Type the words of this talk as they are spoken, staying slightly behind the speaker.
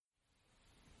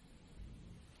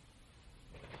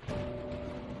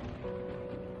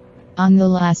On the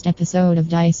last episode of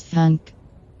Dice Funk.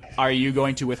 Are you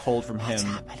going to withhold from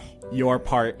him your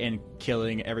part in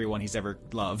killing everyone he's ever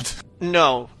loved?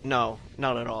 No,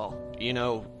 not at all. You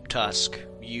know, Tusk,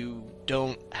 you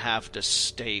don't have to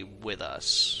stay with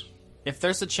us. If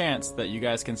there's a chance that you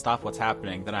guys can stop what's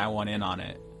happening, then I want in on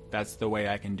it. That's the way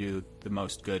I can do the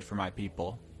most good for my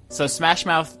people. So Smash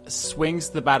Mouth swings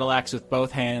the battle axe with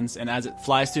both hands, and as it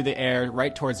flies through the air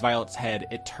right towards Violet's head,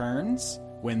 it turns.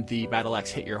 When the battle axe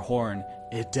hit your horn,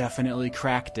 it definitely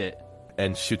cracked it.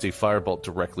 And shoots a firebolt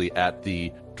directly at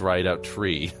the dried out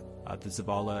tree. The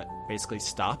Zavala basically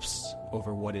stops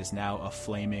over what is now a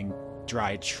flaming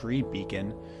dried tree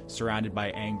beacon surrounded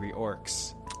by angry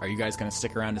orcs. Are you guys going to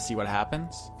stick around to see what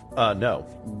happens? No.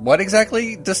 What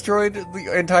exactly destroyed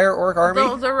the entire orc army?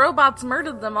 The robots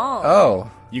murdered them all.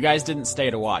 Oh. You guys didn't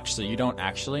stay to watch, so you don't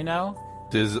actually know.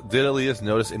 Did Alias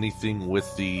notice anything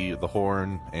with the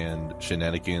horn and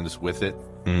shenanigans with it?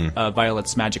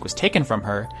 Violet's magic was taken from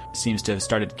her, seems to have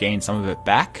started to gain some of it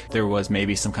back. There was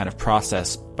maybe some kind of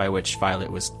process by which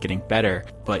Violet was getting better,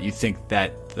 but you think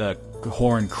that the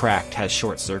horn cracked has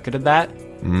short-circuited that,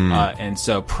 and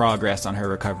so progress on her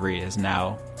recovery is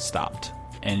now stopped.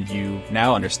 And you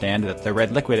now understand that the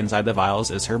red liquid inside the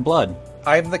vials is her blood.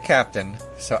 I'm the captain,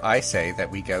 so I say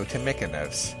that we go to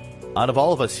Mykonos. Out of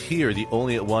all of us here, the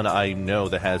only one I know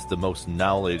that has the most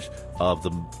knowledge of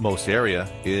the most area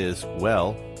is,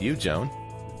 well, you, Joan.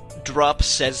 Drop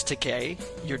says to Kay,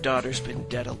 your daughter's been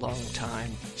dead a long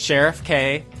time. Sheriff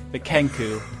K, the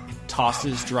Kenku,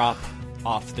 tosses Drop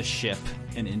off the ship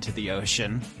and into the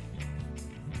ocean.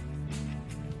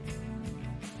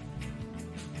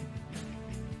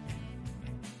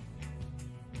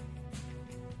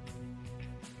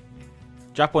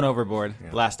 Drop one overboard,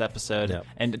 last episode. Yep.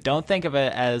 And don't think of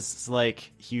it as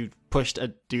like you pushed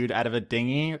a dude out of a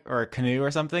dinghy or a canoe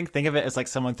or something. Think of it as like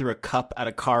someone threw a cup at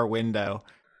a car window.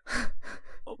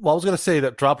 Well, I was going to say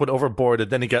that Drop went overboard and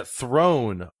then he got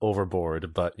thrown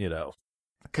overboard, but, you know.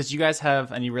 Because you guys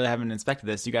have, and you really haven't inspected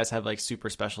this, you guys have like super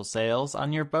special sails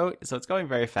on your boat, so it's going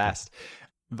very fast.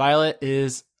 Violet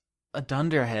is a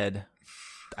dunderhead.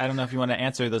 I don't know if you want to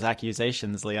answer those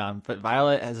accusations, Leon, but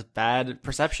Violet has bad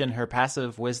perception. Her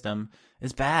passive wisdom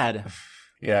is bad.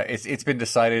 Yeah, it's been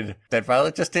decided that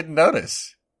Violet just didn't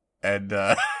notice, and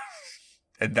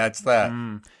and that's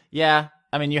that. Yeah,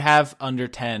 I mean, you have under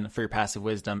 10 for your passive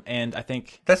wisdom, and I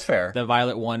think That's fair. the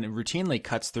Violet one routinely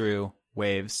cuts through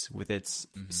waves with its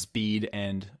speed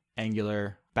and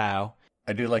angular bow.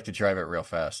 I do like to drive it real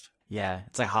fast. Yeah,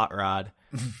 it's a hot rod,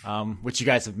 which you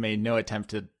guys have made no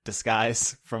attempt to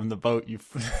disguise from the boat you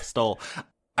stole.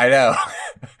 I know.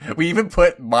 We even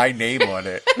put my name on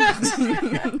it.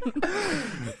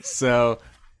 So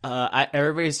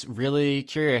everybody's really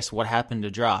curious what happened to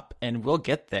Drop, and we'll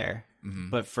get there.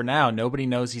 But for now, nobody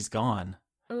knows he's gone.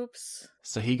 Oops.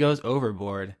 So he goes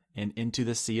overboard and into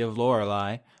the Sea of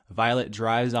Lorelei. Violet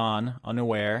drives on,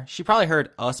 unaware. She probably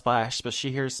heard a splash, but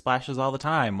she hears splashes all the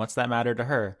time. What's that matter to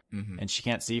her? And she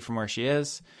can't see from where she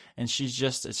is. And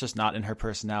it's just not in her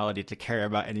personality to care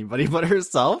about anybody but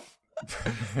herself.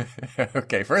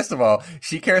 Okay, first of all,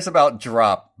 she cares about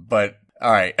Drop, but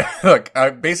all right. Look,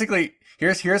 basically,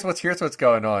 here's what's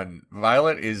going on.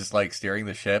 Violet is like steering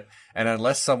the ship, and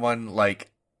unless someone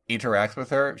like interacts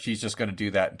with her, she's just going to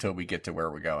do that until we get to where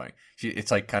we're going.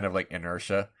 It's like kind of like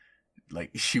inertia.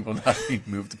 Like she will not be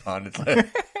moved upon. It's like,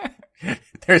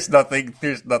 there's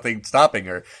nothing stopping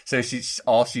her. So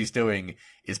all she's doing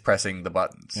is pressing the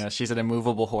buttons. Yeah, she's an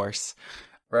immovable horse.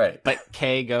 Right. But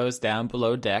Kay goes down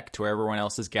below deck to where everyone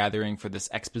else is gathering for this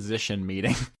exposition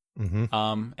meeting.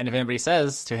 And if anybody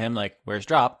says to him, like, where's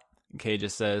Drop? Kay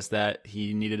just says that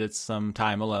he needed some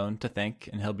time alone to think,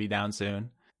 and he'll be down soon.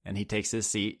 And he takes his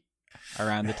seat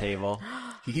around the table.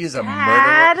 He is a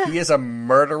Dad? murderer. He is a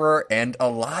murderer and a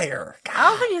liar. I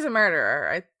don't think he's a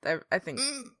murderer. I think.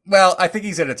 Well, I think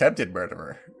he's an attempted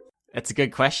murderer. It's a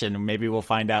good question. Maybe we'll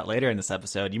find out later in this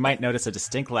episode. You might notice a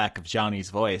distinct lack of Johnny's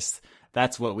voice.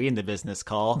 That's what we in the business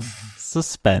call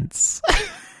suspense.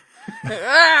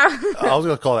 I was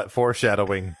going to call that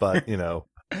foreshadowing, but, you know.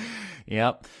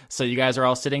 Yep. So you guys are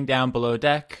all sitting down below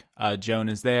deck. Joan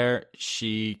is there.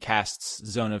 She casts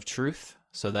Zone of Truth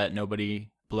so that nobody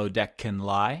below deck can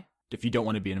lie. If you don't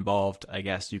want to be involved, I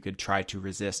guess you could try to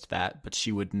resist that, but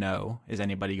she would know. Is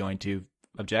anybody going to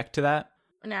object to that?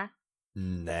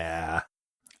 Nah.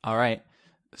 All right.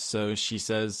 So she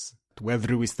says, where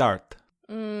do we start?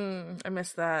 I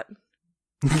missed that.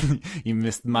 You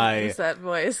missed I missed that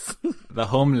voice. the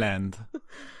homeland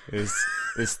is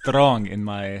strong in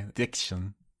my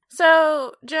diction.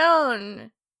 So,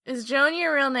 Joan. Is Joan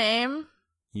your real name?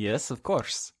 Yes, of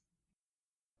course.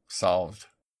 Solved.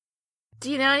 Do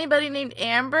you know anybody named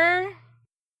Amber?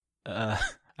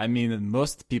 I mean,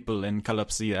 most people in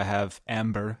Calopsia have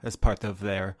Amber as part of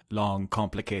their long,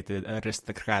 complicated,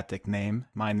 aristocratic name.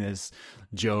 Mine is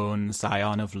Joan,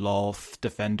 scion of Lolth,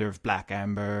 defender of Black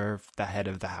Amber, the head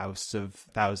of the House of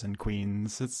Thousand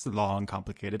Queens. It's long,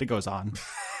 complicated. It goes on.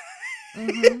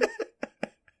 Mm-hmm.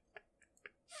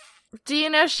 Do you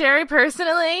know Sherry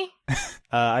personally?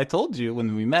 I told you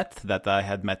when we met that I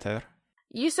had met her.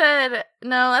 You said...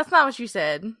 No, that's not what you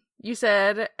said. You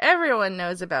said everyone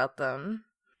knows about them.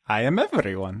 I am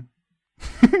everyone.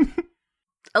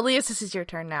 Alias, this is your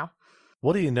turn now.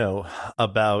 What do you know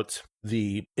about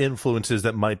the influences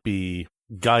that might be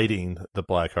guiding the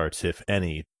Blackhearts, if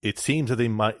any? It seems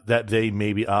that they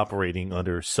may be operating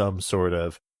under some sort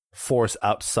of force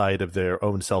outside of their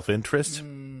own self-interest,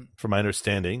 from my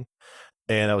understanding.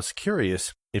 And I was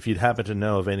curious if you'd happen to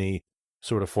know of any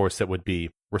sort of force that would be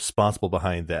responsible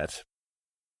behind that.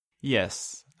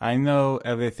 Yes, I know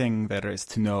everything there is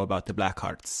to know about the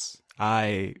Blackhearts.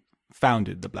 I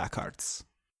founded the Blackhearts.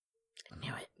 I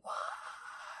knew it.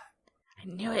 I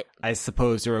knew it. I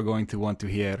suppose you're going to want to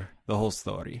hear the whole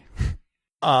story.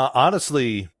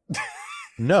 Honestly,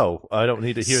 no, I don't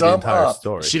need to hear the Sum entire up.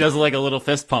 story. She does like a little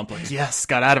fist pump, like, yes,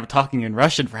 got out of talking in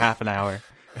Russian for half an hour.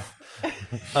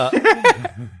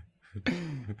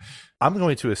 I'm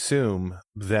going to assume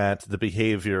that the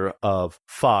behavior of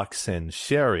Fox and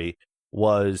Sherry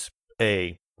was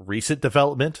a recent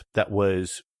development that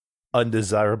was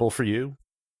undesirable for you.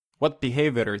 What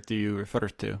behavior do you refer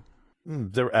to?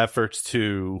 Their efforts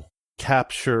to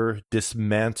capture,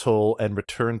 dismantle, and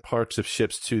return parts of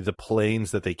ships to the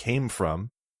planes that they came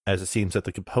from, as it seems that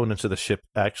the components of the ship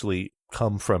actually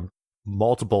come from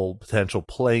multiple potential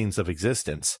planes of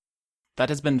existence. That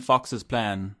has been Fox's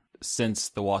plan since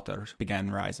the water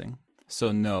began rising.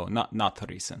 So no, not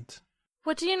recent.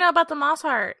 What do you know about the Moss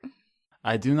Heart?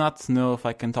 I do not know if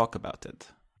I can talk about it.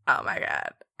 Oh my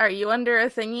god. Are you under a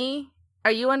thingy?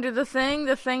 Are you under the thing?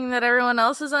 The thing that everyone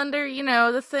else is under? You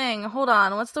know, the thing. Hold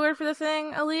on, what's the word for the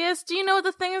thing? Elias, do you know what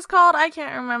the thing is called? I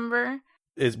can't remember.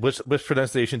 Which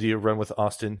pronunciation do you run with,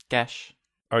 Austin? Gesh.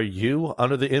 Are you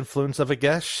under the influence of a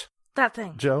Gesh, That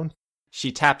thing. Joan?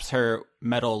 She taps her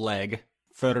metal leg.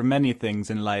 For many things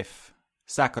in life,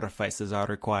 sacrifices are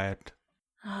required.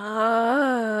 Oh,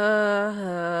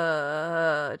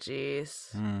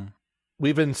 jeez.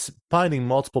 We've been finding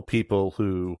multiple people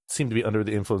who seem to be under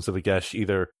the influence of a Gesh,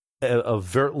 either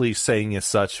overtly saying as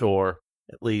such or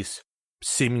at least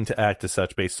seeming to act as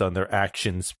such based on their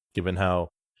actions, given how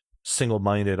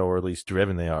single-minded or at least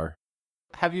driven they are.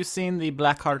 Have you seen the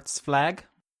Blackheart's flag?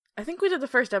 I think we did the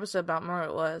first episode about more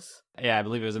it was. Yeah, I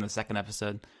believe it was in the second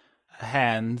episode. A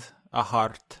hand, a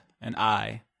heart, an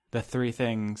eye. The three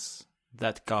things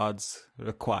that gods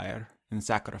require in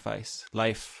sacrifice.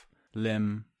 Life,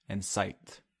 limb, and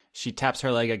sight. She taps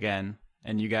her leg again,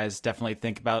 and you guys definitely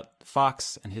think about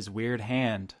Fox and his weird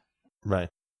hand. Right.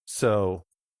 So...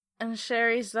 And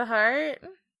Sherry's the heart?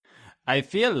 I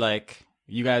feel like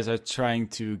you guys are trying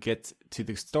to get to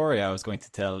the story I was going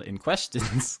to tell in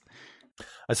questions.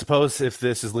 I suppose if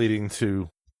this is leading to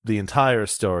the entire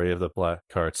story of the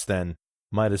Blackhearts, then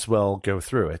might as well go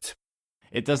through it.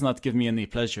 It does not give me any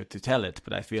pleasure to tell it,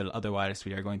 but I feel otherwise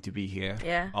we are going to be here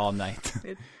all night.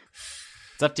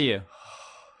 It's up to you.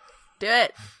 Do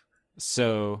it.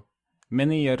 So,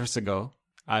 many years ago,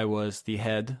 I was the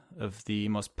head of the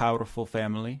most powerful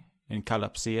family in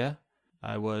Calopsia.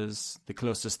 I was the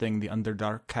closest thing the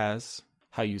Underdark has.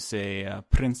 How you say,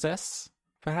 princess,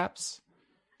 perhaps?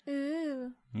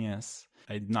 Ooh. Yes.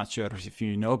 I'm not sure if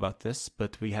you know about this,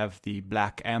 but we have the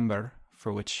Black Amber,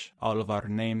 for which all of our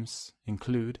names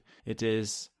include. It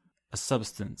is a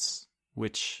substance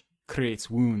which creates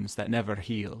wounds that never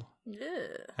heal.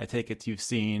 Yeah. I take it you've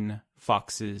seen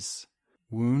Fox's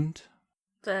wound?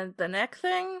 The neck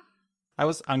thing?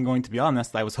 I'm going to be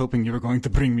honest, I was hoping you were going to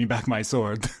bring me back my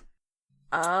sword.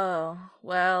 Oh,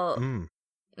 well,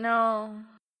 no.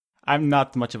 I'm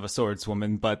not much of a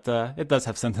swordswoman, but it does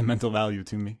have sentimental value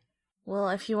to me. Well,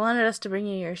 if you wanted us to bring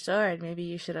you your sword, maybe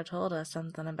you should have told us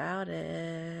something about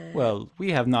it. Well,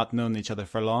 we have not known each other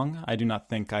for long. I do not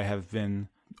think I have been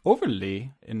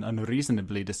overly and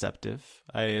unreasonably deceptive.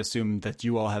 I assume that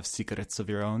you all have secrets of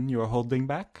your own you are holding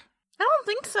back. I don't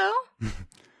think so.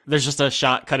 There's just a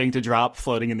shot cutting to drop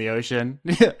floating in the ocean.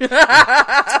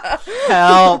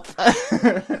 Help!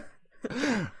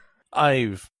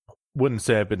 I wouldn't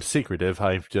say I've been secretive.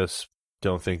 I just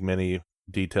don't think many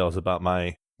details about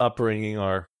my upbringing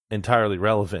are entirely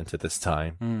relevant at this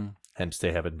time. Hence,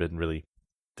 they haven't been really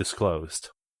disclosed.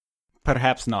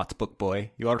 Perhaps not, book boy.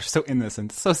 You are so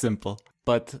innocent, so simple.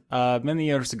 But many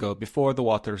years ago, before the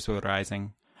waters were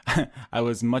rising, I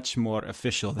was much more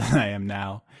official than I am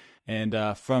now. And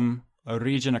from a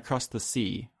region across the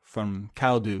sea, from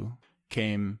Kaldu,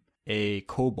 came a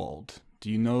kobold. Do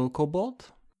you know kobold?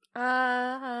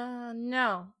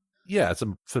 No. Yeah,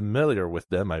 I'm familiar with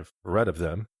them. I've read of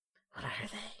them. What are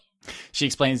they? She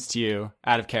explains to you,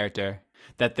 out of character,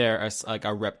 that they're like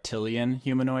a reptilian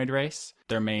humanoid race.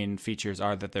 Their main features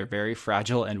are that they're very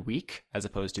fragile and weak, as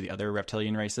opposed to the other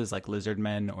reptilian races like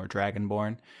lizardmen or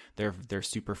dragonborn. They're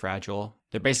super fragile.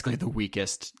 They're basically the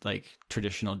weakest, like,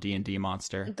 traditional D&D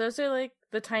monster. Those are like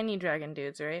the tiny dragon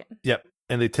dudes, right? Yep.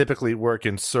 And they typically work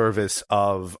in service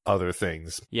of other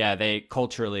things. Yeah, they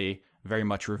culturally very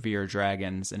much revere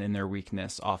dragons, and in their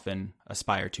weakness often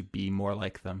aspire to be more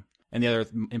like them. And the other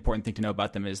important thing to know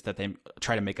about them is that they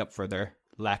try to make up for their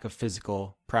lack of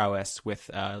physical prowess with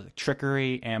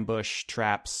trickery, ambush,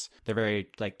 traps. They're very,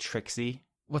 like, tricksy.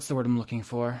 What's the word I'm looking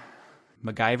for?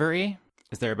 MacGyver-y?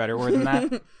 Is there a better word than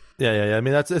that? Yeah. I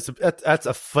mean, that's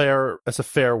a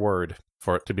fair word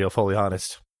for it, to be fully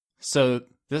honest. So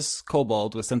this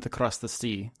kobold was sent across the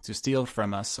sea to steal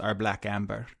from us our black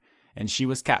amber, and she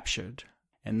was captured.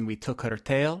 And we took her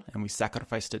tail and we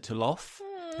sacrificed it to Loth,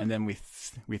 and then we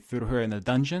threw her in a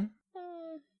dungeon.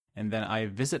 And then I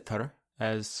visit her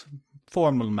as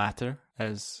formal matter,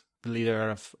 as the leader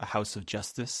of a house of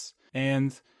justice.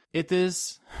 And it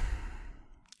is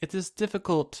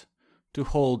difficult to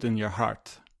hold in your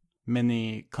heart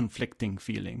many conflicting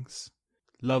feelings.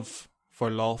 Love for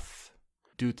Loth,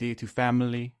 duty to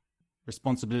family,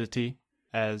 responsibility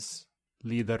as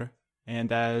leader,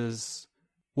 and as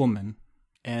woman.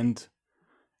 And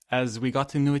as we got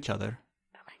to know each other,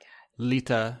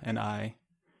 Lita and I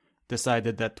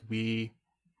decided that we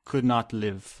could not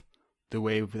live the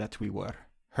way that we were.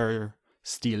 Her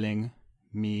stealing,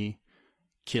 me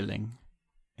killing.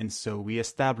 And so we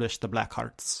established the Black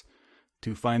Hearts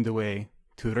to find a way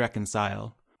to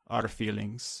reconcile our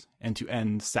feelings and to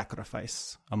end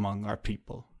sacrifice among our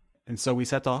people. And so we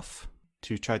set off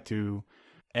to try to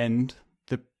end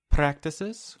the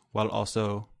practices while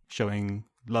also showing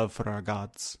love for our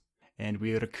gods. And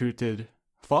we recruited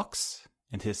Fox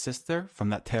and his sister from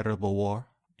that terrible war,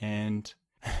 and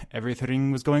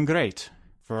everything was going great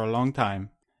for a long time.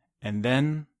 And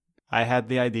then I had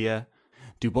the idea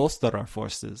to bolster our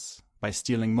forces by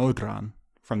stealing Modron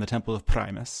from the Temple of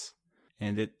Primus,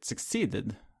 and it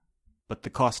succeeded, but the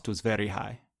cost was very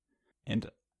high. And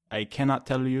I cannot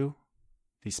tell you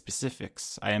the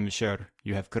specifics. I am sure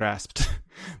you have grasped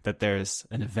that there is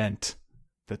an event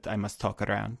that I must talk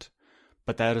around.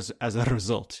 But that is, as a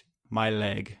result, my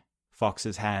leg,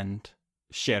 Fox's hand,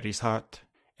 Sherry's heart,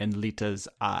 and Lita's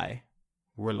eye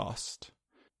were lost.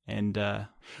 And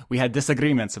we had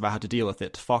disagreements about how to deal with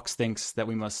it. Fox thinks that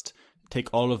we must take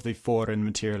all of the foreign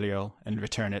material and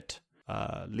return it.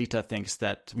 Lita thinks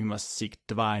that we must seek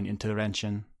divine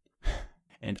intervention.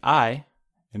 And I,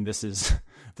 and this is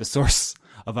the source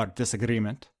of our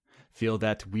disagreement, feel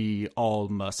that we all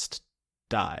must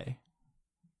die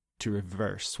to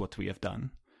reverse what we have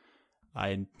done.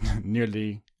 I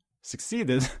nearly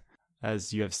succeeded,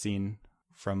 as you have seen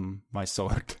from my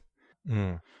sword.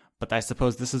 But I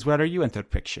suppose this is where you enter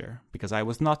picture, because I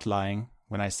was not lying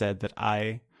when I said that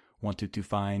I wanted to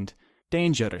find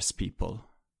dangerous people.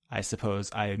 I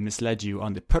suppose I misled you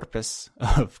on the purpose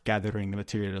of gathering the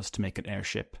materials to make an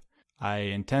airship. I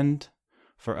intend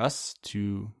for us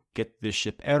to get this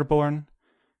ship airborne,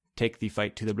 take the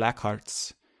fight to the Black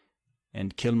Hearts,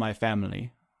 and kill my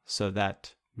family so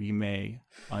that we may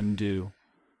undo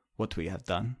what we have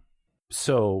done.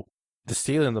 So the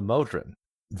stealing the Modron,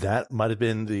 that might have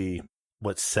been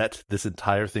what set this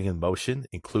entire thing in motion,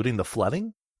 including the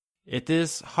flooding? It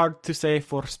is hard to say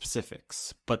for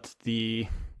specifics, but the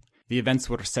events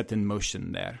were set in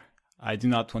motion there. I do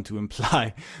not want to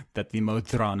imply that the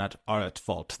Modron are at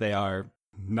fault. They are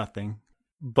nothing.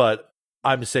 But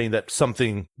I'm saying that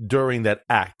something during that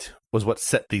act was what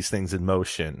set these things in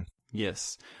motion.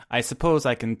 Yes. I suppose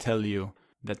I can tell you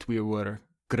that we were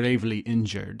gravely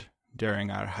injured during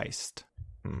our heist.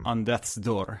 On death's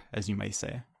door, as you may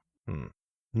say.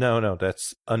 No,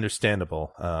 that's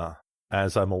understandable.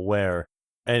 As I'm aware,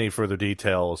 any further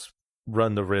details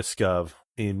run the risk of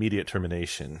immediate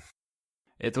termination.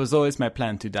 It was always my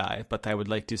plan to die, but I would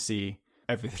like to see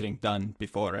everything done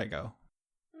before I go.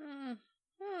 I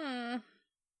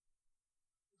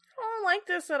don't like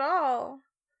this at all.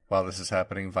 While this is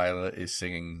happening, Violet is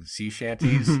singing sea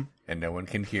shanties, and no one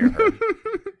can hear her.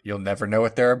 You'll never know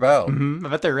what they're about. I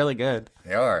bet they're really good.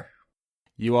 They are.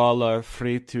 You all are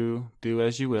free to do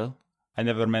as you will. I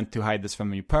never meant to hide this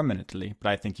from you permanently, but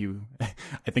I think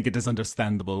it is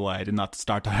understandable why I did not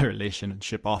start our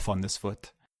relationship off on this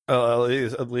foot.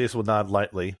 Elias will nod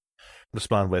lightly,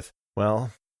 respond with,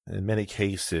 well, in many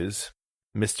cases,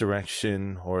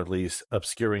 misdirection or at least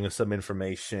obscuring of some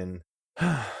information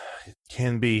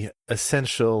can be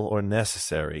essential or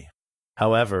necessary.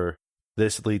 However,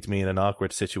 this leads me in an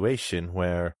awkward situation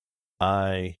where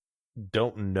I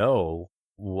don't know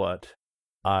what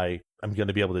I am going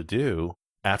to be able to do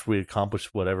after we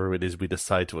accomplish whatever it is we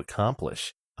decide to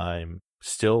accomplish. I'm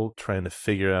still trying to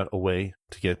figure out a way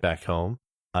to get back home.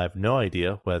 I have no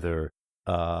idea whether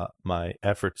my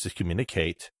efforts to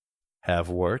communicate have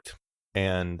worked,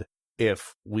 and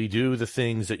if we do the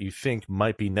things that you think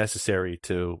might be necessary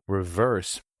to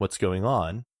reverse what's going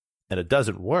on, and it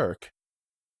doesn't work,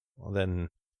 well, then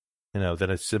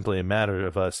it's simply a matter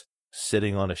of us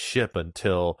sitting on a ship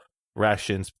until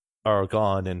rations are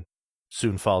gone and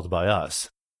soon followed by us.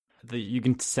 You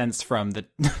can sense from the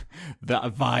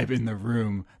vibe in the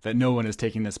room that no one is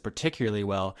taking this particularly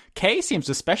well. Kay seems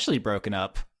especially broken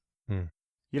up.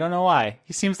 You don't know why.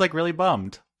 He seems like really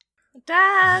bummed.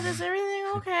 Dad, is everything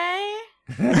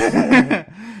okay?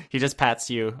 He just pats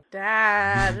you.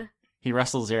 Dad. He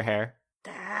rustles your hair.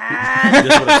 Dad. He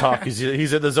doesn't want to talk.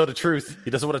 He's in the zone of truth.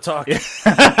 He doesn't want to talk.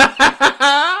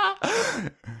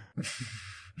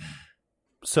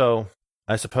 So,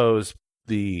 I suppose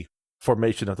the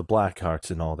formation of the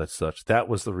Blackhearts and all that such, that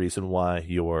was the reason why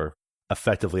you were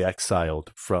effectively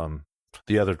exiled from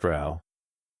the other drow.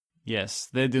 Yes,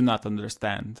 they do not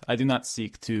understand. I do not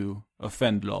seek to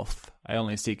offend Loth. I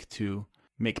only seek to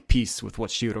make peace with what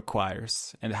she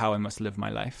requires and how I must live my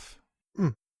life.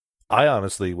 I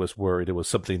honestly was worried it was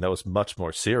something that was much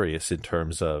more serious in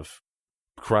terms of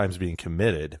crimes being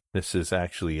committed. This is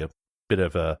actually a bit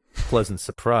of a pleasant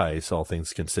surprise, all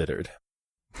things considered.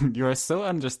 You are so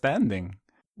understanding.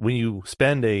 When you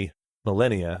spend a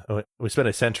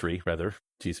century, rather.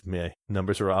 Geez, my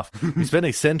numbers are off. We spend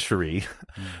a century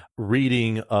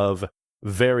reading of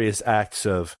various acts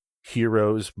of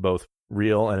heroes, both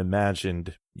real and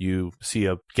imagined. You see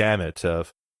a gamut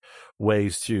of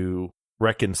ways to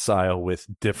reconcile with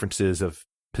differences of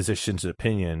positions and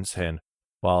opinions. And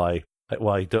while I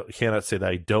cannot say that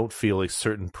I don't feel a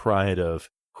certain pride of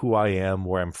who I am,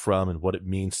 where I'm from, and what it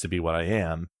means to be what I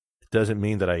am, it doesn't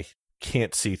mean that I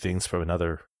can't see things from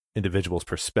another individual's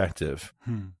perspective.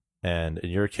 And in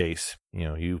your case,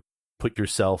 you put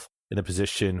yourself in a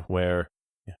position where,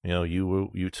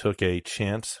 you took a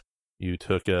chance, you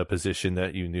took a position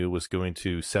that you knew was going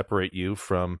to separate you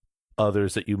from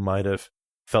others that you might have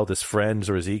felt as friends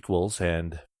or as equals,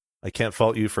 and I can't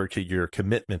fault you for your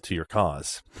commitment to your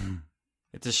cause.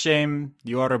 It's a shame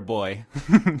you are a boy.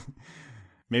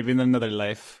 Maybe in another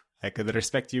life, I could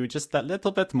respect you just that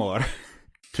little bit more.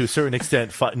 To a certain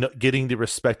extent, getting the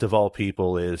respect of all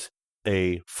people is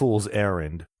a fool's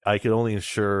errand. I can only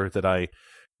ensure that I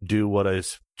do what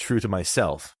is true to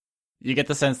myself. You get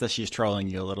the sense that she's trolling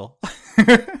you a little.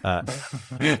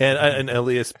 And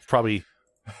Elias probably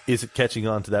isn't catching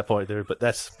on to that point there, but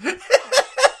it's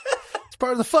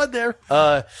part of the fun there.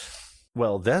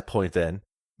 Well, that point then,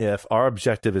 if our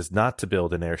objective is not to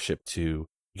build an airship to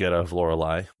get out of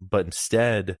Lorelei, but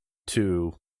instead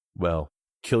to,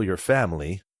 kill your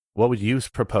family, what would you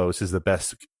propose is the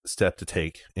best step to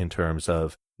take in terms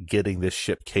of getting this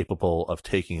ship capable of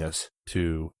taking us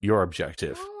to your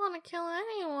objective? I don't want to kill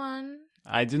anyone.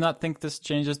 I do not think this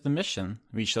changes the mission.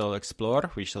 We shall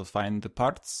explore, we shall find the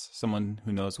parts, someone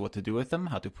who knows what to do with them,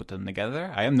 how to put them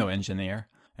together. I am no engineer.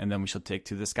 And then we shall take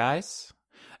to the skies.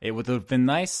 It would have been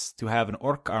nice to have an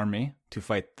orc army to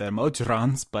fight the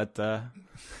Mojrans, but...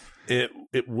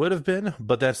 It would have been,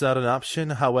 but that's not an option.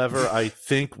 However, I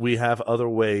think we have other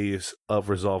ways of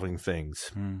resolving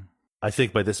things. I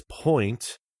think by this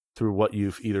point, through what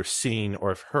you've either seen or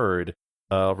have heard,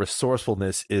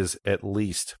 resourcefulness is at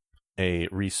least a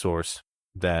resource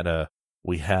that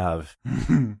we have.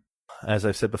 As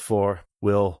I've said before,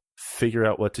 we'll figure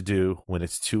out what to do when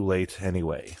it's too late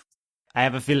anyway. I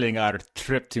have a feeling our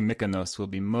trip to Mykonos will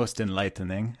be most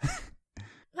enlightening.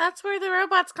 That's where the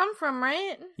robots come from,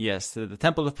 right? Yes, the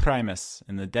Temple of Primus,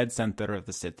 in the dead center of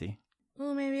the city.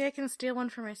 Ooh, maybe I can steal one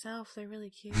for myself. They're really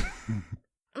cute.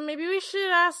 Maybe we should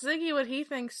ask Ziggy what he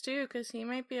thinks, too, because he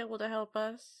might be able to help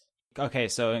us. Okay,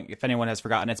 so if anyone has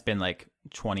forgotten, it's been like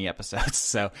 20 episodes.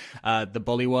 So the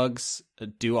Bullywugs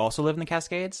do also live in the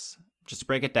Cascades. just to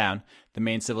break it down, the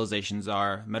main civilizations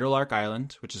are Meadowlark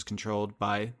Island, which is controlled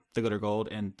by the Glitter Gold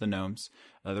and the Gnomes,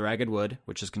 the Ragged Wood,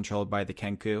 which is controlled by the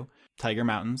Kenku, Tiger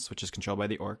Mountains, which is controlled by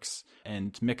the Orcs,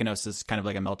 and Mykonos is kind of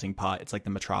like a melting pot. It's like the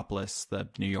metropolis, the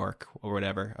New York or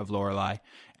whatever of Lorelei.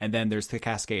 And then there's the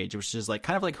Cascades, which is like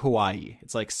kind of like Hawaii.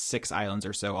 It's like 6 islands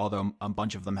or so, although a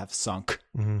bunch of them have sunk,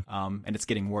 and it's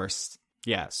getting worse.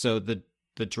 Yeah, so the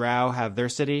Drow have their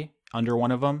city under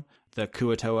one of them. The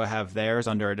Kuatoa have theirs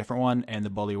under a different one, and the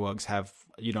Bullywugs have,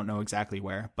 you don't know exactly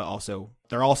where, but also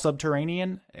they're all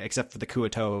subterranean, except for the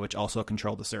Kuatoa, which also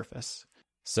control the surface.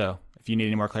 So if you need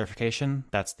any more clarification,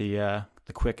 that's the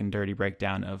quick and dirty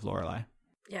breakdown of Lorelei.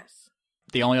 Yes.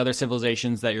 The only other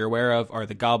civilizations that you're aware of are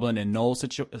the Goblin and Knoll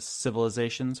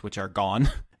civilizations, which are gone.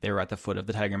 They were at the foot of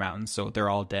the Tiger Mountains, so they're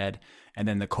all dead. And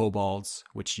then the Kobolds,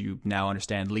 which you now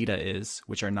understand Lita is,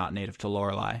 which are not native to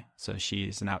Lorelei, so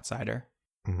she's an outsider.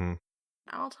 Mm-hmm.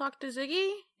 I'll talk to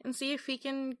Ziggy and see if he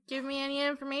can give me any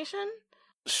information.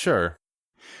 Sure.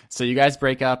 So you guys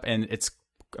break up, and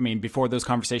before those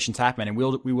conversations happen, and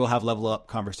we will have level up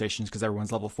conversations because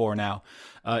everyone's level 4 now,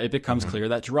 it becomes clear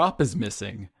that Drop is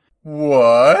missing.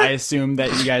 What? I assume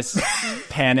that you guys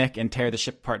panic and tear the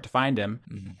ship apart to find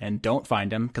him, and don't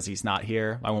find him because he's not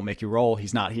here. I won't make you roll.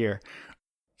 He's not here.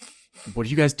 What do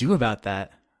you guys do about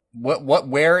that?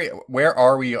 Where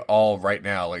are we all right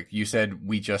now? Like you said,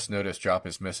 we just noticed Drop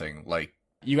is missing. Like,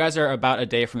 you guys are about a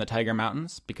day from the Tiger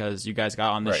Mountains because you guys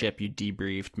got on the Right. ship, you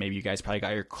debriefed, maybe you guys probably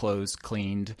got your clothes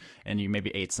cleaned, and you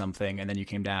maybe ate something, and then you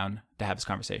came down to have this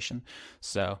conversation.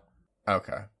 So,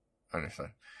 okay, understood.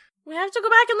 We have to go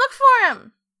back and look for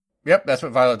him. Yep, that's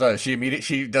what Violet does.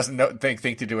 She doesn't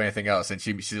think to do anything else, and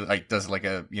she like does like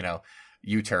a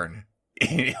U-turn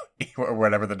or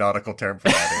whatever the nautical term for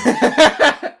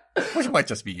that is, which might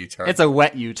just be U-turn. it's a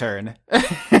wet U-turn.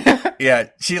 Yeah,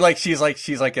 she's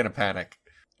like in a panic.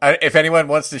 If anyone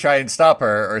wants to try and stop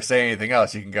her or say anything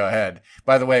else, you can go ahead.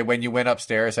 By the way, when you went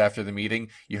upstairs after the meeting,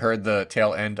 you heard the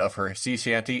tail end of her sea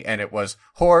shanty, and it was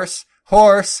horse,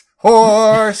 horse,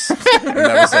 horse. And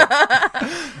that was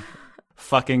it.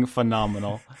 Fucking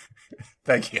phenomenal.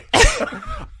 Thank you.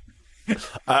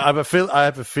 I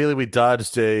have a feeling we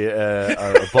dodged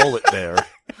a bullet there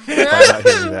by not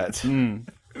hearing that.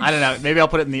 I don't know. Maybe I'll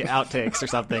put it in the outtakes or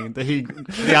something.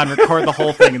 Leon, record the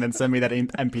whole thing and then send me that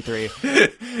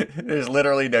MP3. There's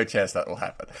literally no chance that will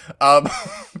happen.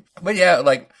 But yeah,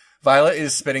 like Violet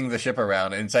is spinning the ship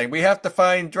around and saying, "We have to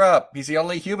find Drop. He's the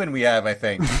only human we have, I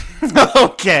think."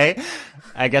 Okay.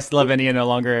 I guess Lavinia no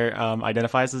longer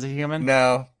identifies as a human.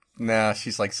 No,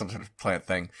 she's like some sort of plant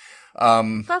thing.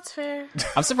 That's fair.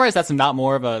 I'm surprised that's not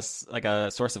more of a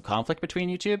source of conflict between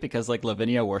you two, because like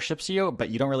Lavinia worships you, but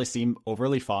you don't really seem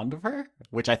overly fond of her,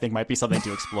 which I think might be something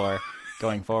to explore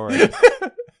going forward.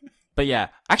 But yeah,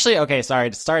 actually, okay,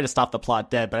 sorry to stop the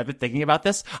plot dead, but I've been thinking about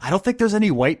this. I don't think there's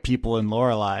any white people in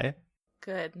Lorelei.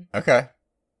 Good. Okay.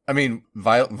 I mean,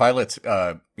 Violet's,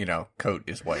 coat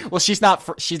is white. Well, she's not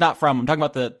from. I'm talking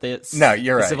about No,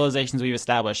 you're the right. civilizations we've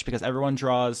established, because everyone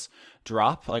draws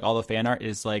Drop, like all the fan art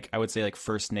is like, I would say like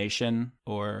First Nation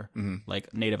or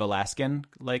like Native Alaskan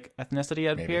like ethnicity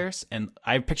it appears, and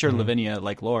I picture Lavinia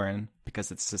like Lauren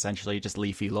because it's essentially just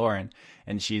leafy Lauren,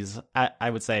 and she's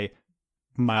I would say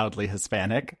mildly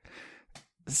Hispanic.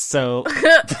 So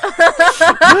I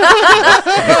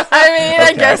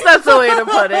guess that's the way to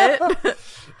put it.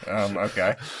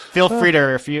 Okay. feel free to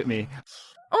refute me.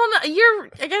 Oh no,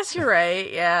 I guess you're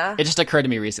right. Yeah. It just occurred to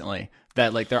me recently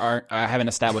that like I haven't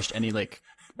established any like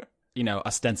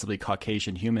ostensibly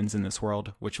Caucasian humans in this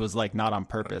world, which was like not on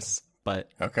purpose, but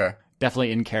Okay.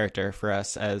 definitely in character for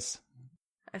us as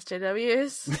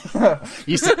SJWs.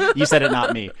 you said it,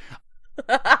 not me.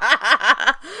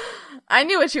 I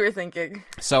knew what you were thinking.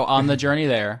 So on the journey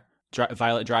there,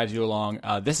 Violet drives you along.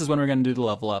 This is when we're going to do the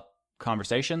level up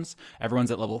conversations.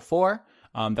 Everyone's at level 4.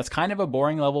 That's kind of a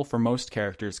boring level for most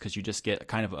characters because you just get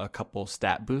kind of a couple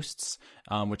stat boosts,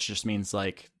 which just means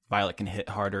like Violet can hit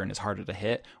harder and is harder to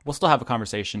hit. We'll still have a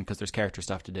conversation because there's character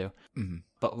stuff to do.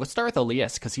 But let's start with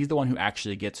Alias because he's the one who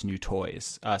actually gets new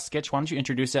toys. Skitch, why don't you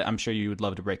introduce it? I'm sure you would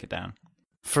love to break it down.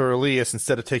 For Elias,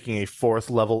 instead of taking a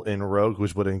 4th level in Rogue,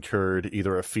 which would incur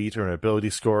either a feat or an ability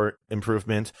score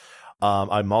improvement,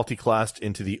 I multi-classed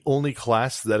into the only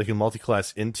class that I can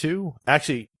multi-class into.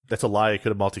 Actually, that's a lie. I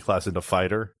could have multi-classed into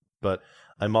Fighter, but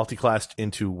I multi-classed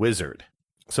into Wizard.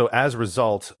 So as a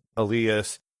result,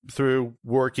 Elias, through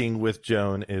working with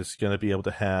Joan, is going to be able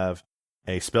to have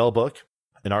a spell book,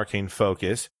 an arcane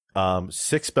focus,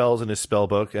 6 spells in his spell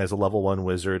book as a level 1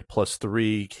 wizard, plus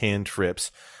 3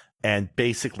 cantrips. And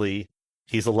basically,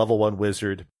 he's a level 1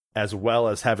 wizard as well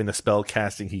as having the spell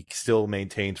casting he still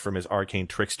maintains from his arcane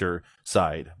trickster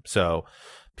side. So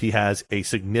he has a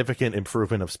significant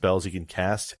improvement of spells he can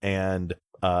cast, and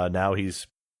now he's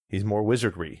more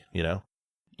wizardry, you know?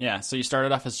 Yeah, so you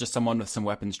started off as just someone with some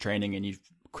weapons training, and you've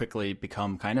quickly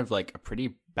become kind of like a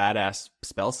pretty badass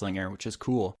spell slinger, which is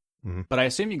cool. Mm-hmm. But I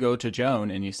assume you go to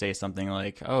Joan and you say something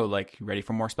like, oh, like, ready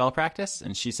for more spell practice?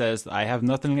 And she says, I have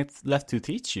nothing left to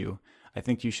teach you. I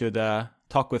think you should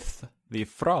talk with the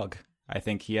frog. I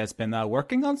think he has been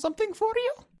working on something for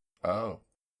you. Oh.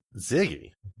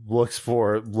 Ziggy looks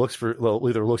for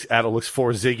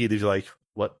Ziggy to be like,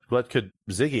 what could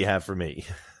Ziggy have for me?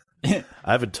 I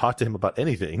haven't talked to him about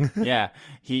anything. Yeah,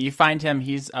 you find him.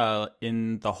 He's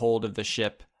in the hold of the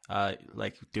ship,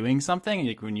 like doing something.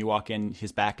 And when you walk in,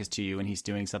 his back is to you, and he's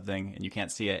doing something, and you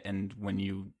can't see it. And when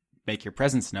you make your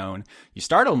presence known, you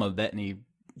startle him a bit, and he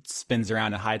spins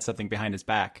around and hides something behind his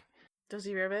back. Does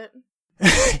he ribbit?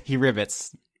 He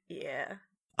rivets. Yeah.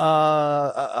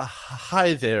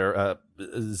 Hi there,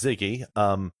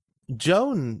 Ziggy.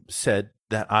 Joan said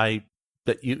that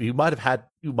you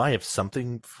might have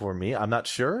something for me. I'm not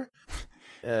sure.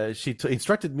 She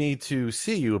instructed me to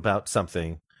see you about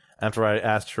something after I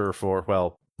asked her for,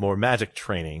 well, more magic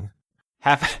training.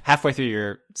 Halfway through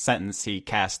your sentence, he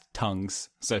casts tongues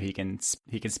so he can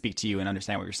speak to you and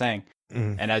understand what you're saying.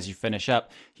 And as you finish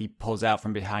up, he pulls out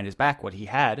from behind his back what he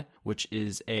had, which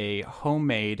is a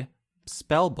homemade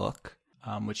spell book,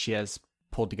 which he has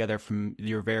pulled together from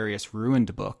your various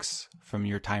ruined books from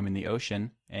your time in the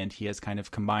ocean. And he has kind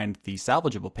of combined the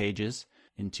salvageable pages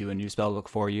into a new spell book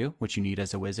for you, which you need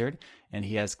as a wizard. And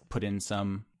he has put in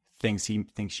some things he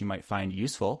thinks you might find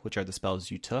useful, which are the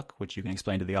spells you took, which you can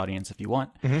explain to the audience if you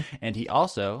want. And he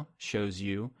also shows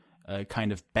you a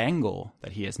kind of bangle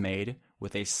that he has made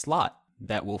with a slot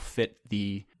that will fit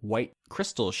the white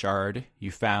crystal shard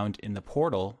you found in the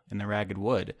portal in the Ragged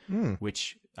Wood,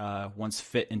 which once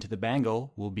fit into the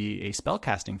bangle will be a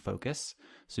spellcasting focus,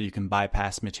 so you can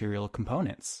bypass material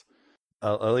components.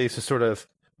 Alias just sort of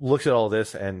looks at all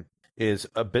this and is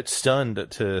a bit stunned,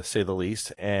 to say the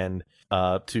least. And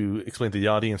to explain to the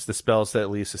audience, the spells that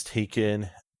Alias has taken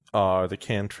are the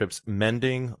cantrips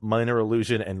Mending, Minor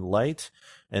Illusion, and Light.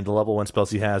 And the level 1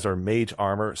 spells he has are Mage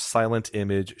Armor, Silent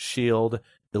Image, Shield,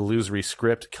 Illusory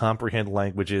Script, Comprehend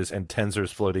Languages, and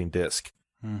Tensor's Floating Disc.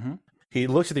 He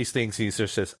looks at these things. He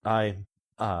just says,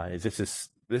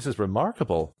 "This is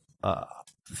remarkable.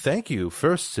 Thank you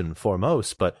first and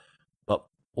foremost. But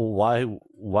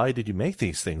why did you make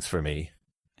these things for me?"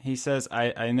 He says,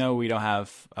 "I know we don't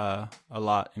have a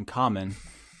lot in common,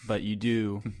 but you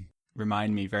do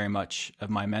remind me very much of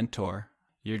my mentor.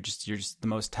 You're just the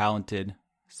most talented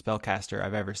spellcaster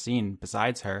I've ever seen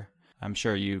besides her. I'm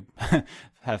sure you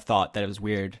have thought that it was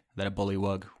weird that a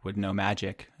bullywug would know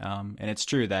magic. And it's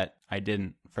true that I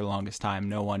didn't for the longest time.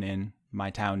 No one in my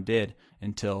town did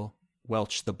until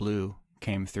Welch the Blue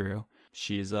came through.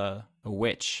 She's a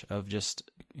witch of just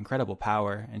incredible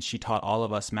power, and she taught all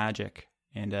of us magic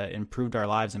and improved our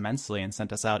lives immensely and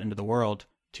sent us out into the world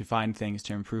to find things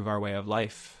to improve our way of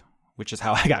life, which is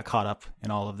how I got caught up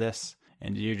in all of this.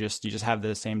 And you just have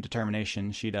the same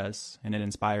determination she does, and it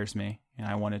inspires me. And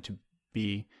I wanted to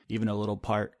be even a little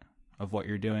part of what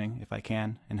you're doing, if I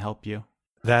can, and help you."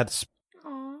 That's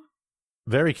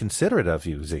very considerate of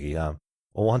you, Ziggy. Well,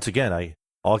 once again,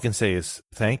 all I can say is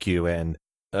thank you, and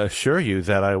assure you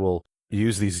that I will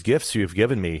use these gifts you've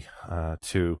given me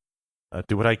to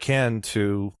do what I can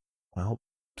to, well,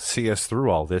 see us through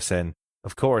all this, and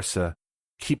of course,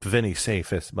 keep Vinny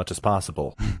safe as much as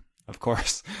possible. Of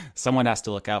course, someone has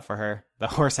to look out for her. The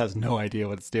horse has no idea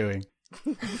what it's doing.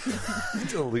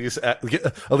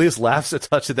 Elias laughs a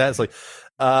touch at that. It's like,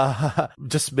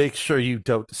 just make sure you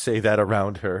don't say that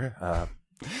around her.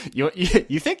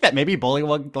 You think that maybe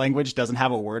bullywug language doesn't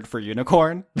have a word for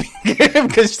unicorn?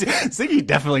 Because Ziggy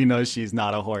definitely knows she's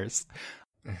not a horse.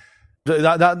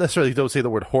 Not necessarily don't say the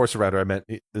word horse around her. I meant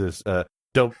is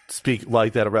don't speak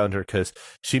like that around her, because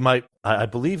she might. I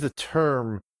believe the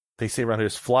term they say around here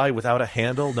is fly without a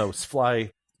handle. No, it's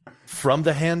fly from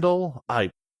the handle.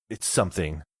 It's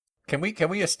something. Can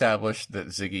we establish that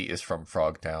Ziggy is from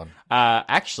Frogtown?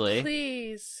 Actually,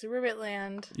 Please,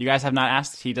 Ribbitland. you guys have not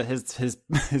asked.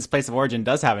 His place of origin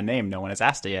does have a name. No one has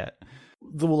asked it yet.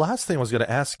 The last thing I was going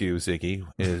to ask you, Ziggy,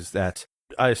 is that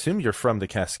I assume you're from the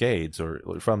Cascades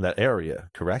or from that area,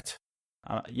 correct?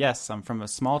 Yes, I'm from a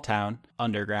small town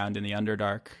underground in the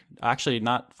Underdark. Actually,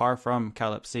 not far from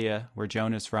Calypsia, where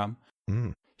Joan is from.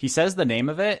 He says the name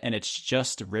of it, and it's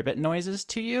just ribbit noises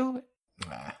to you.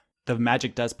 The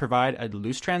magic does provide a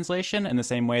loose translation in the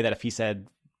same way that if he said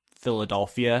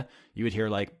Philadelphia, you would hear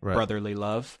like Right. brotherly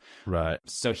love. Right.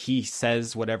 So he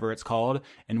says whatever it's called,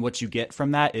 and what you get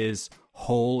from that is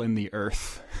hole in the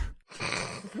earth.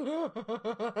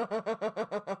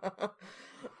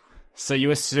 So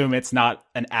you assume it's not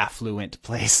an affluent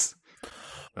place.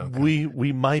 Okay.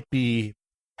 We might be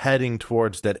heading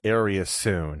towards that area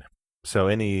soon. So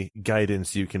any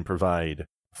guidance you can provide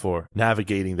for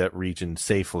navigating that region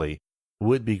safely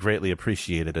would be greatly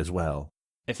appreciated as well.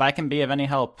 If I can be of any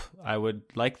help, I would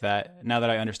like that. Now that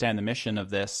I understand the mission of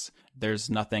this, there's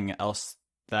nothing else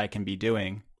that I can be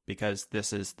doing because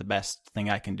this is the best thing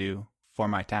I can do for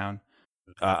my town.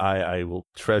 I will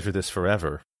treasure this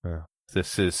forever.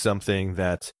 This is something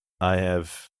that I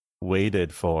have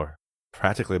waited for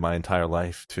practically my entire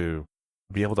life to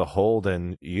be able to hold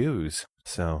and use.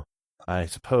 So I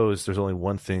suppose there's only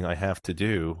one thing I have to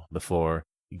do before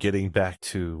getting back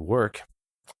to work,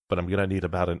 but I'm going to need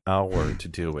about an hour to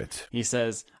do it. He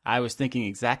says, I was thinking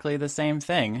exactly the same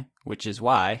thing, which is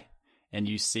why, and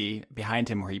you see behind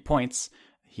him where he points,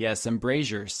 he has some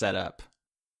braziers set up.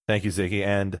 Thank you, Ziggy.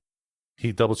 And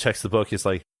he double checks the book. He's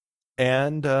like,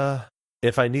 and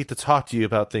if I need to talk to you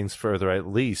about things further, I at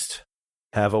least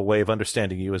have a way of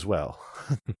understanding you as well.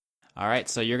 All right,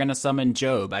 so you're going to summon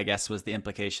Job, I guess was the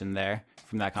implication there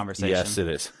from that conversation. Yes, it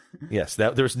is. Yes,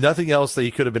 there's nothing else that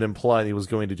he could have been implying he was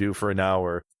going to do for an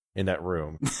hour in that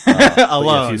room.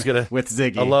 Alone, yes, he's gonna, with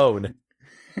Ziggy. Alone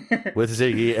with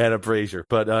Ziggy and a brazier.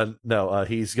 But no,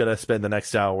 he's going to spend the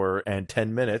next hour and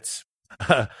 10 minutes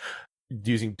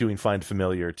doing Find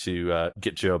Familiar to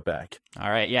get Job back. All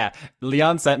right, yeah.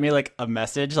 Leon sent me like a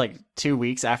message like 2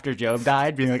 weeks after Job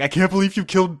died being like, I can't believe you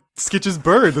killed Skitch's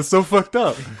bird. That's so fucked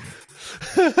up.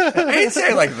 I didn't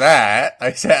say it like that.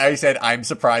 I said I'm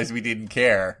surprised we didn't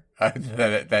care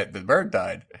that the bird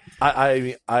died.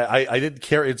 I didn't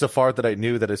care insofar that I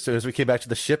knew that as soon as we came back to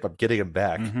the ship, I'm getting him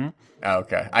back. Mm-hmm. Oh,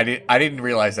 okay, I didn't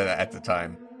realize that at the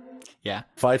time. Yeah.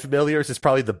 Find Familiars is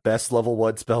probably the best level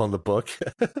 1 spell in the book.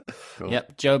 Cool.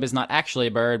 Yep. Job is not actually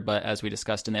a bird, but as we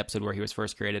discussed in the episode where he was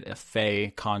first created, a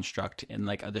fey construct in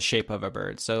like the shape of a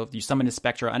bird. So if you summon his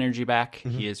spectral energy back,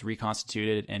 he is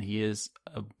reconstituted and he is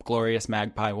a glorious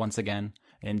magpie once again.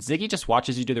 And Ziggy just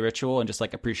watches you do the ritual and just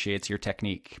like appreciates your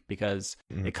technique because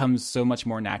it comes so much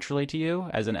more naturally to you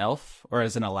as an elf or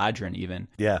as an Eladrin even.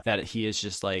 Yeah. That he is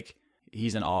just like,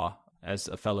 he's in awe as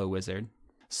a fellow wizard.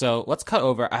 So let's cut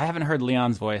over. I haven't heard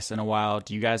Leon's voice in a while.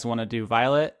 Do you guys want to do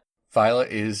Violet?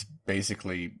 Violet is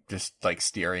basically just like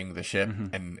steering the ship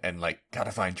and like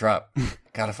gotta find drop.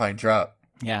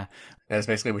 Yeah. That's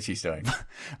basically what she's doing.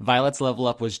 Violet's level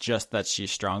up was just that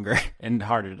she's stronger and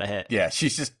harder to hit. Yeah,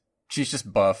 she's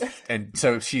just buff, and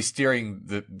so she's steering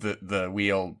the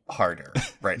wheel harder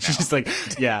right now. She's just like,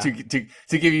 yeah.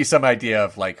 to give you some idea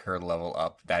of like her level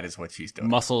up, that is what she's doing.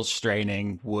 Muscles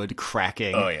straining, wood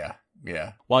cracking. Oh yeah.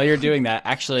 Yeah. While you're doing that,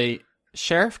 actually,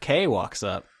 Sheriff K walks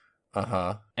up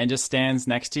Uh-huh. and just stands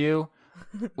next to you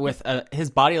with his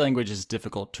body language is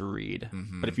difficult to read.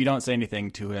 Mhm. But if you don't say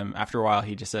anything to him, after a while,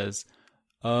 he just says,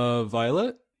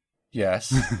 Violet?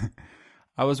 Yes.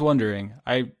 I was wondering,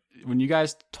 when you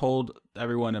guys told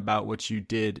everyone about what you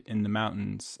did in the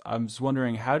mountains, I was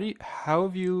wondering, how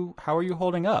are you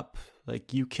holding up?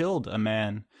 Like, you killed a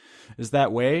man. Is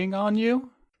that weighing on you?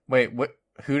 Wait, what?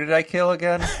 Who did I kill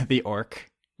again? The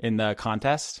orc in the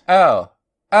contest. Oh.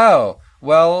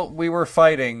 Well, we were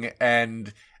fighting,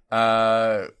 and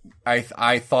I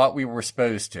thought we were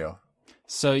supposed to.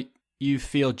 So you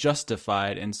feel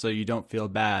justified, and so you don't feel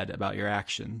bad about your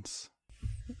actions.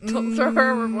 Don't throw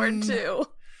her overboard too.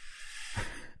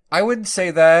 I wouldn't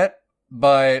say that,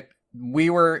 but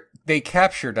they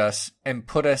captured us and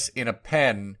put us in a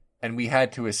pen, and we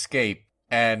had to escape,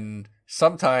 and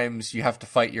sometimes you have to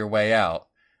fight your way out.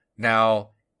 Now,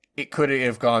 it could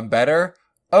have gone better.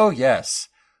 Oh, yes.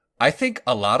 I think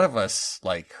a lot of us,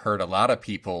 like, hurt a lot of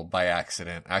people by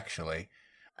accident, actually.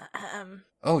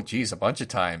 Oh, geez, a bunch of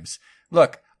times.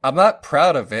 Look, I'm not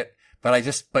proud of it,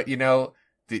 but you know,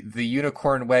 the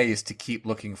unicorn way is to keep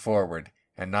looking forward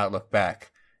and not look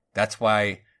back. That's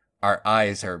why our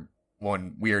eyes are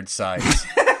one weird size.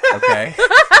 Okay?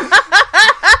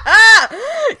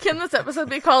 Can this episode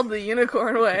be called The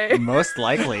Unicorn Way? Most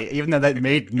likely, even though that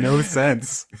made no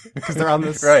sense. Because they're on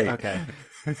this... Right. Okay.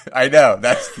 I know,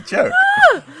 that's the joke.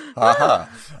 Haha.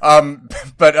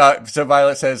 So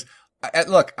Violet says,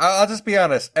 look, I'll just be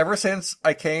honest. Ever since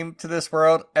I came to this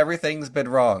world, everything's been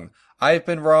wrong. I've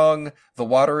been wrong. The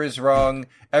water is wrong.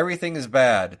 Everything is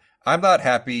bad. I'm not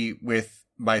happy with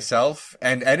myself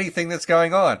and anything that's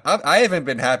going on. I haven't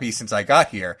been happy since I got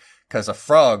here because a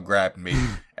frog grabbed me.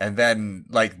 And then,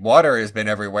 like, water has been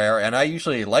everywhere, and I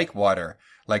usually like water.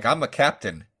 Like, I'm a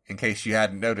captain in case you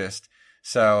hadn't noticed.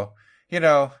 So,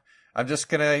 I'm just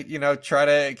gonna, try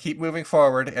to keep moving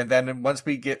forward, and then once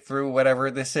we get through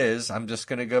whatever this is, I'm just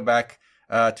gonna go back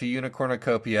to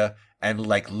Unicornucopia and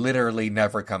literally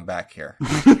never come back here.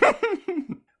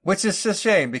 Which is a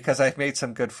shame because I've made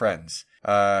some good friends.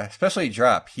 Especially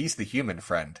Drop. He's the human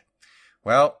friend.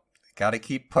 Well, gotta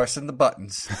keep pressing the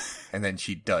buttons. And then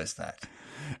she does that.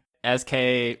 As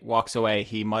Kay walks away,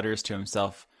 he mutters to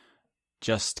himself,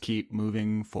 "Just keep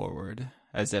moving forward,"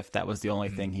 as if that was the only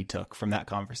thing he took from that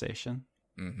conversation.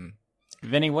 Mm-hmm.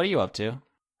 Vinny, what are you up to?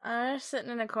 I'm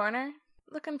sitting in a corner,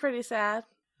 looking pretty sad.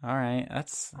 All right,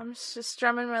 I'm just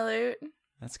strumming my lute,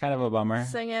 that's kind of a bummer.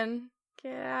 singing,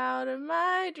 "Get out of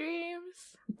my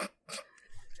dreams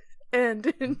and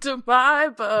into my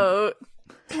boat."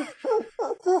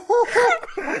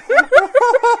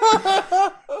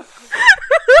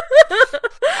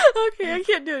 Okay, I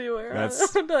can't do anymore.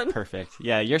 That's I'm done. perfect.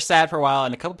 Yeah, you're sad for a while,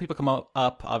 and a couple people come up,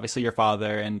 obviously your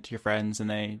father and your friends, and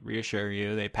they reassure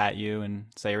you, they pat you, and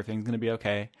say everything's going to be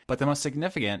okay. But the most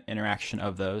significant interaction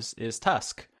of those is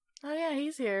Tusk. Oh yeah,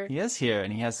 he's here. He is here,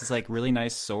 and he has this really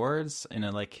nice swords in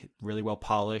a really well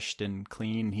polished and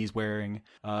clean. He's wearing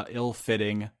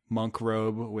ill-fitting monk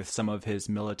robe with some of his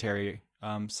military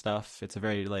stuff. It's a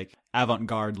very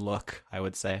avant-garde look, I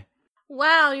would say.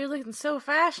 Wow, you're looking so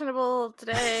fashionable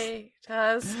today,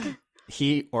 Tusk.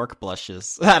 He orc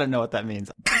blushes. I don't know what that means.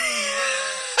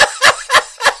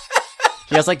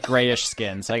 He has grayish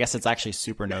skin, so I guess it's actually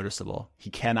super noticeable. He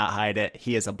cannot hide it.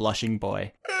 He is a blushing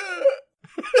boy.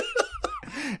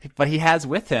 But he has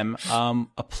with him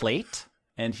a plate,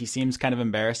 and he seems kind of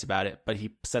embarrassed about it, but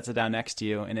he sets it down next to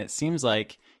you, and it seems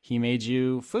like he made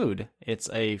you food. It's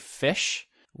a fish,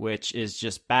 which is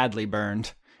just badly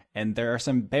burned, and there are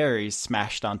some berries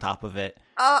smashed on top of it.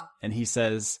 And he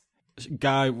says,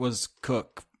 "Guy was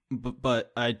cook,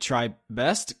 but I try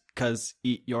best, 'cause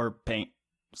eat your paint.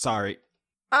 Sorry."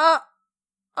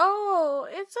 Oh,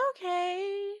 it's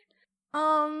okay.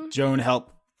 Joan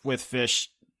help with fish,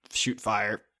 shoot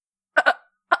fire.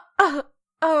 Fuck,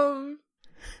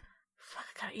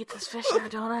 I gotta eat this fish now,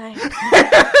 don't I?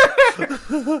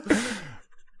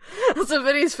 So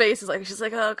Vinny's face is she's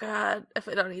like, "Oh god, if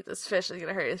I don't eat this fish, it's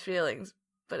gonna hurt his feelings."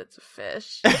 But it's a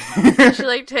fish.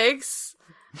 She takes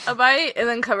a bite and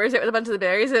then covers it with a bunch of the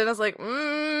berries, and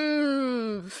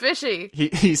it's fishy.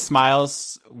 He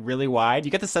smiles really wide.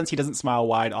 You get the sense he doesn't smile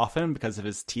wide often because of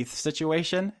his teeth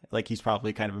situation. He's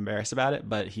probably kind of embarrassed about it,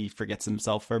 but he forgets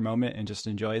himself for a moment and just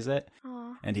enjoys it.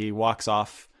 Aww. And he walks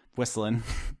off whistling.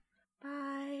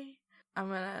 Bye.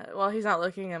 While he's not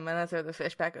looking, I'm gonna throw the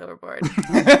fish back overboard.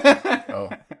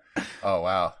 Oh,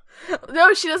 wow.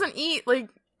 No, she doesn't eat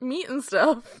meat and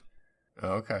stuff.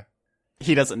 Oh, okay.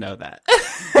 He doesn't know that.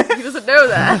 He doesn't know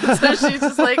that. So she's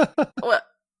just "What?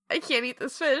 I can't eat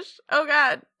this fish. Oh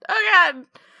god. Oh god."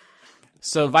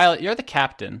 So Violet, you're the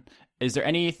captain. Is there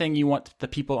anything you want the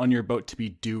people on your boat to be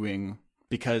doing?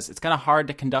 Because it's kind of hard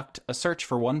to conduct a search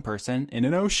for one person in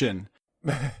an ocean.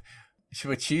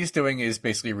 What she's doing is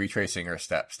basically retracing her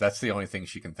steps. That's the only thing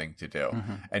she can think to do.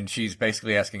 Mm-hmm. And she's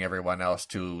basically asking everyone else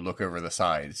to look over the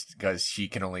sides because she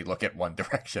can only look at one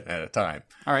direction at a time.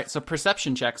 All right, so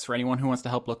perception checks for anyone who wants to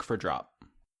help look for Drop.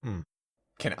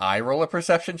 Can I roll a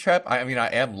perception check? I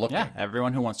am looking. Yeah,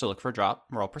 everyone who wants to look for Drop,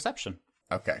 roll perception.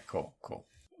 Okay, cool.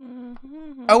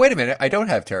 Mm-hmm. Oh, wait a minute. I don't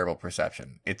have terrible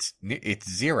perception. It's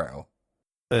 0.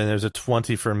 And there's a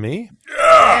 20 for me.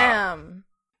 Damn.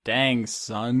 Dang,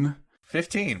 son.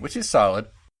 15, which is solid.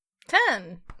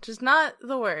 10, which is not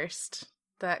the worst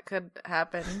that could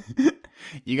happen.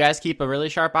 You guys keep a really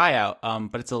sharp eye out,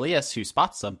 but it's Alias who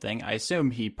spots something. I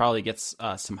assume he probably gets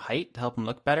some height to help him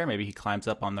look better. Maybe he climbs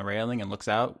up on the railing and looks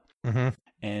out. Mm-hmm.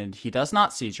 And he does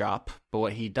not see Drop, but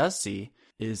what he does see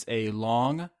is a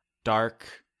long,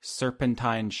 dark,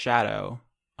 serpentine shadow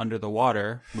under the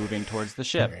water moving towards the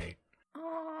ship. Great.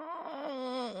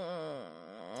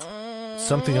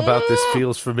 Something about this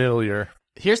feels familiar.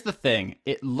 Here's the thing.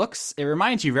 It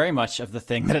reminds you very much of the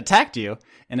thing that attacked you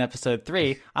in episode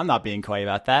 3. I'm not being coy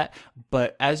about that.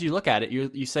 But as you look at it,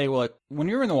 you say, well, when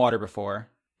you were in the water before,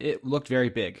 it looked very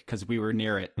big because we were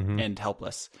near it and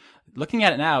helpless. Looking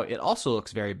at it now, it also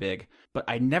looks very big. But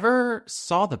I never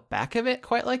saw the back of it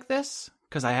quite like this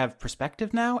because I have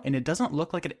perspective now. And it doesn't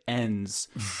look like it ends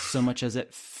so much as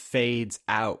it fades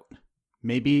out.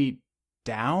 Maybe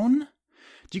down?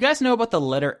 Do you guys know about the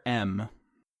letter M?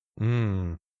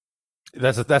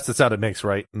 That's the sound it makes,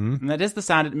 right? And that is the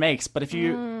sound it makes. But if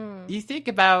you think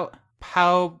about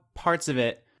how parts of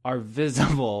it are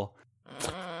visible,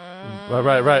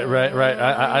 Right.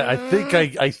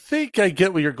 I think I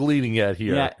get what you're gleaning at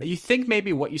here. Yeah, you think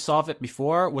maybe what you saw of it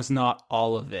before was not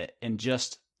all of it, and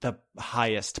just the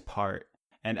highest part.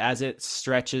 And as it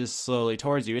stretches slowly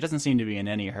towards you, it doesn't seem to be in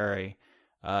any hurry.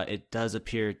 It does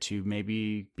appear to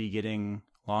maybe be getting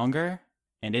longer,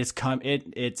 and it's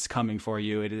coming for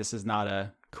you. This is not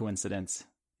a coincidence.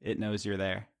 It knows you're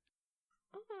there.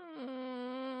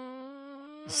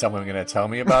 Is someone going to tell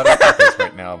me about it? Because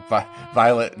right now,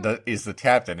 Violet is the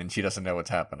captain, and she doesn't know what's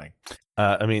happening.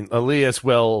 Alias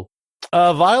will...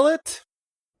 Violet?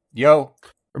 Yo.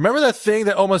 Remember that thing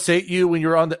that almost ate you when you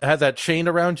were had that chain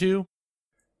around you?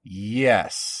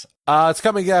 Yes. It's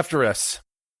coming after us.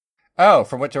 Oh,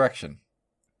 from what direction?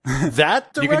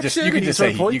 That direction? You can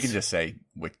just say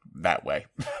that way.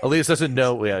 Alias doesn't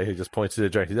know. Yeah, he just points to the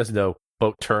direction. He doesn't know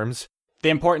boat terms. The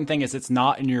important thing is it's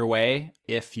not in your way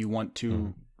if you want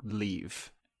to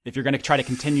leave. If you're going to try to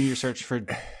continue your search for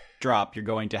drop, you're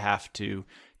going to have to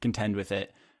contend with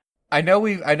it. I know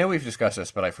we've discussed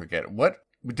this, but I forget. What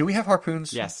do we have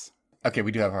harpoons? Yes. Okay,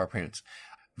 we do have harpoons.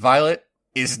 Violet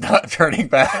is not turning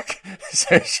back,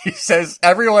 so she says,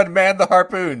 "Everyone, man the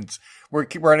harpoons. We're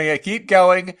going to keep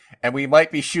going, and we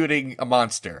might be shooting a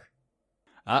monster."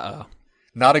 Uh-oh.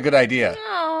 Not a good idea.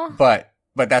 No.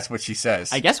 But that's what she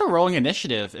says. I guess we're rolling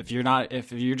initiative if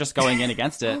you're just going in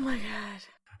against it. Oh my god.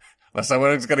 Unless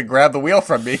someone's going to grab the wheel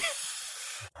from me.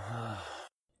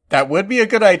 That would be a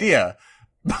good idea.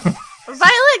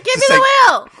 Violet, give me the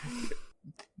wheel!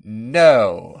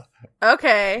 No.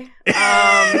 Okay.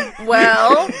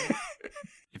 Well.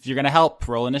 If you're going to help,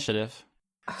 roll initiative.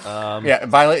 Yeah,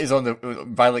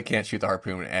 Violet can't shoot the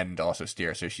harpoon and also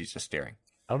steer, so she's just steering.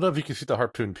 I don't know if you can shoot the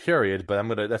harpoon, period, but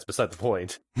that's beside the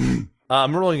point.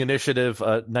 I'm rolling initiative,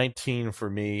 19 for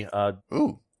me.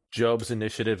 Ooh. Job's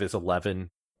initiative is 11.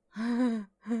 I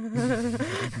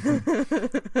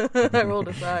rolled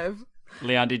a 5.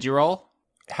 Leon, did you roll?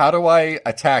 How do I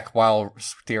attack while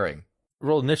steering?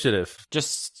 Roll initiative.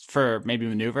 Just for maybe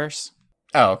maneuvers?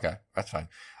 Oh, okay. That's fine.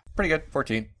 Pretty good.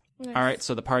 14. Nice. All right,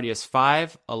 so the party is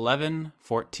 5, 11,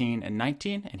 14, and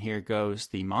 19. And here goes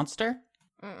the monster.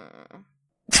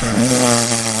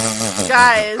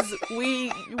 Guys, we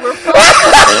were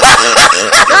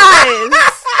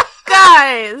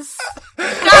guys.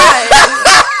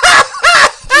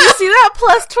 You see that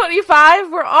plus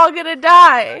 25? We're all gonna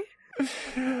die.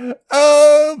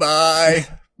 Oh my.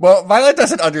 Well, Violet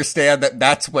doesn't understand that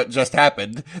that's what just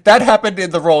happened. That happened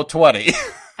in the roll 20.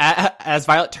 As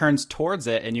Violet turns towards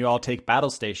it and you all take battle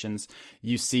stations,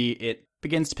 you see it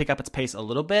begins to pick up its pace a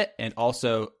little bit, and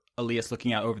also Alias,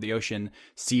 looking out over the ocean,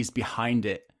 sees behind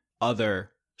it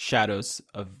other shadows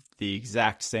of the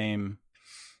exact same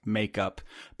makeup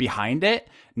behind it.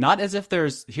 Not as if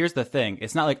here's the thing,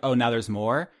 it's not like, oh, now there's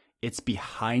more. It's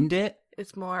behind it.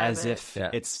 It's more as of it. if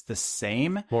it's the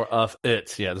same. More of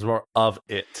it. Yeah, there's more of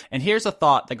it. And here's a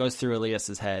thought that goes through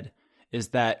Elias's head, is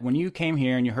that when you came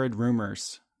here and you heard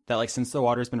rumors that, like, since the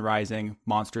water's been rising,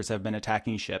 monsters have been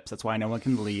attacking ships. That's why no one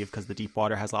can leave, because the deep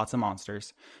water has lots of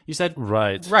monsters. You said,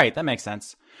 right, that makes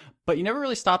sense. But you never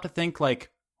really stopped to think, like,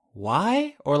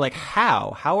 why? Or, like,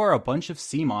 how? How are a bunch of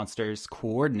sea monsters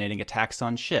coordinating attacks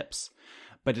on ships?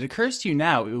 But it occurs to you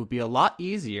now it would be a lot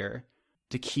easier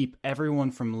to keep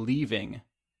everyone from leaving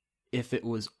if it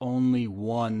was only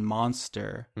one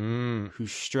monster who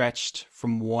stretched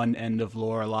from one end of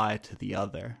Lorelei to the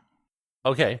other.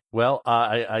 Okay, well,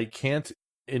 I can't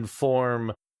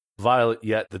inform Violet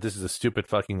yet that this is a stupid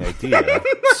fucking idea.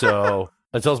 So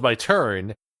until it's my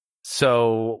turn.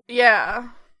 So yeah.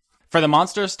 For the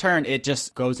monster's turn, it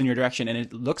just goes in your direction, and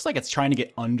it looks like it's trying to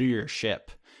get under your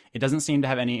ship. It doesn't seem to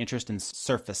have any interest in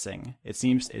surfacing. It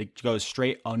seems it goes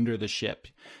straight under the ship.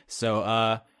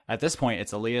 So at this point,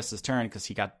 it's Elias's turn because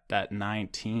he got that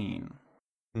 19.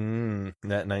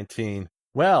 That 19.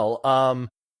 Well,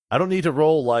 I don't need to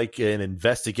roll like an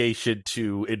investigation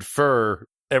to infer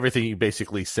everything you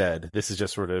basically said. This is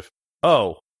just sort of,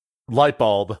 light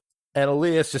bulb. And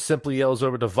Alias just simply yells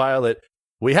over to Violet,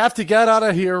 "We have to get out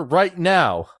of here right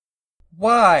now."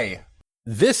 Why?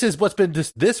 This is what's been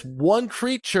this one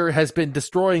creature has been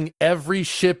destroying every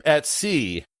ship at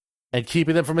sea and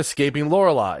keeping them from escaping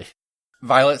Lorelei.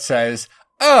 Violet says,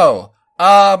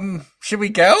 should we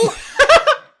go?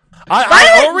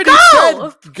 I already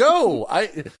said go.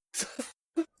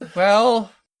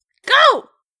 Well, go.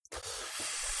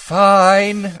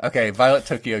 Fine. Okay, Violet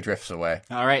Tokyo drifts away.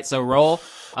 All right, so roll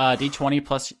d20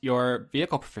 plus your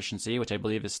vehicle proficiency, which I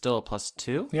believe is still a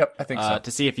 +2. Yep, I think so. To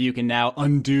see if you can now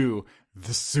undo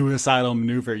the suicidal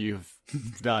maneuver you've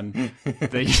done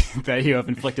that you have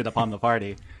inflicted upon the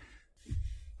party.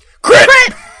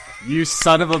 Crit! You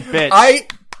son of a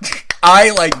bitch.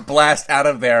 I like blast out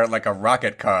of there like a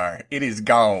rocket car. It is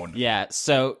gone. Yeah,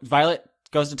 so Violet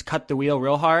goes to cut the wheel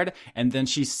real hard, and then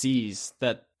she sees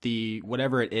that the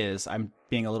whatever it is, I'm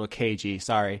being a little cagey,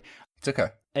 sorry. It's okay.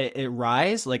 It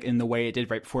rise like in the way it did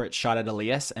right before it shot at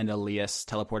Alias, and Alias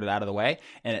teleported out of the way,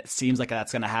 and it seems like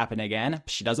that's going to happen again.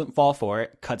 She doesn't fall for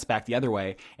it, cuts back the other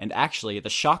way, and actually the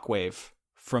shockwave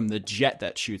from the jet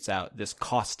that shoots out, this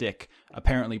caustic,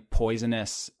 apparently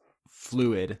poisonous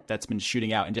fluid that's been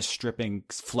shooting out and just stripping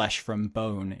flesh from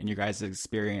bone in your guys'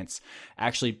 experience,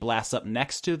 actually blasts up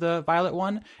next to the Violet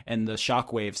one, and the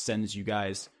shockwave sends you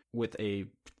guys with a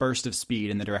burst of speed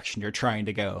in the direction you're trying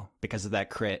to go because of that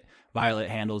crit. Violet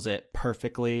handles it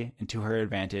perfectly and to her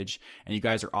advantage, and you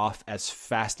guys are off as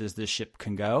fast as the ship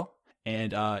can go.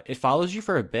 And it follows you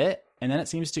for a bit, and then it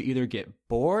seems to either get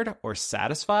bored or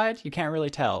satisfied. You can't really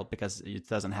tell because it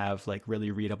doesn't have like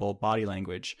really readable body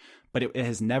language, but it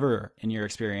has never, in your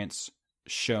experience,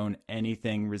 shown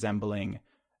anything resembling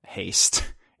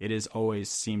haste. It has always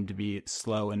seemed to be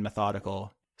slow and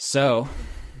methodical. So,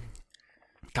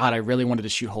 God, I really wanted to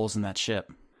shoot holes in that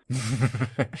ship.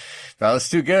 That was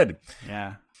too good.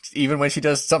 Yeah. Even when she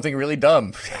does something really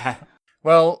dumb.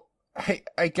 Well,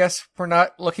 I guess we're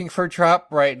not looking for drop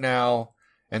right now.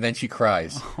 And then she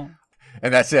cries.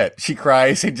 And that's it. She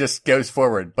cries and just goes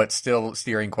forward, but still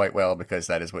steering quite well because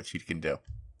that is what she can do.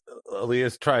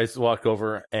 Elias tries to walk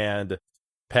over and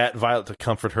pat Violet to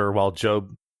comfort her while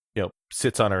Job,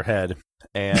 sits on her head.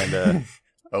 And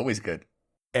always good.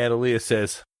 And Elias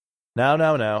says,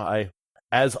 Now,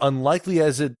 as unlikely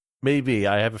as it may be,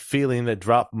 I have a feeling that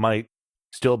Drop might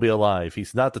still be alive.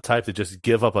 He's not the type to just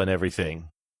give up on everything.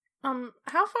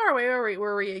 How far away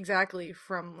were we exactly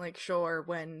from shore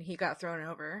when he got thrown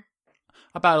over?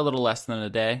 About a little less than a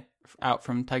day out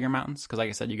from Tiger Mountains, because like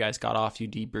I said, you guys got off, you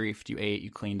debriefed, you ate, you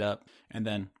cleaned up, and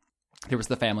then there was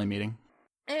the family meeting.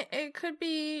 It could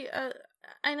be,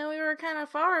 I know we were kind of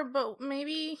far, but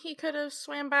maybe he could have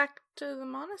swam back to the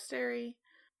monastery.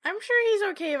 I'm sure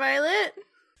he's okay, Violet.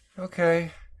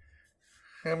 Okay.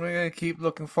 I'm gonna keep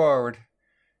looking forward.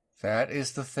 That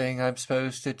is the thing I'm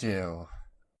supposed to do.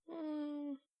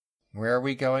 Where are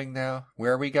we going now?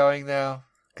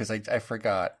 Because I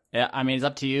forgot. Yeah, I mean, it's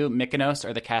up to you. Mykonos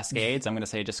or the Cascades. I'm going to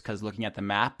say just because looking at the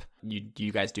map,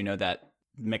 you guys do know that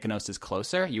Mykonos is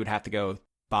closer. You would have to go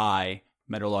by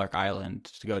Meadowlark Island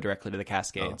to go directly to the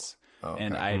Cascades. Oh, okay.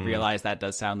 And I realize that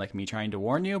does sound like me trying to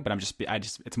warn you, but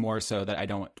it's more so that I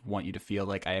don't want you to feel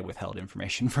like I withheld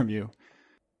information from you.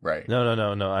 Right.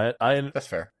 No. That's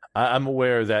fair. I'm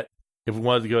aware that if we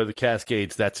wanted to go to the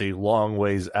Cascades, that's a long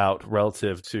ways out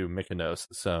relative to Mykonos.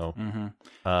 So,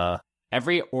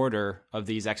 every order of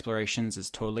these explorations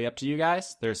is totally up to you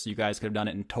guys. You guys could have done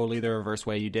it in totally the reverse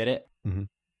way you did it. Mm-hmm.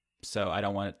 So I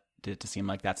don't want it to seem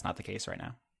like that's not the case right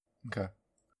now. Okay.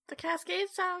 The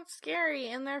Cascades sound scary,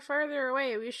 and they're farther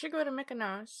away. We should go to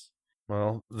Mykonos.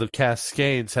 Well, the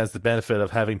Cascades has the benefit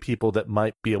of having people that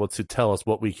might be able to tell us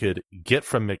what we could get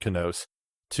from Mykonos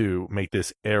to make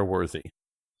this airworthy.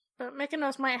 But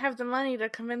Mykonos might have the money to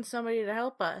convince somebody to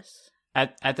help us.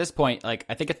 At this point, I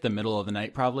think it's the middle of the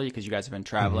night probably because you guys have been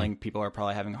traveling. Mm-hmm. People are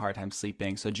probably having a hard time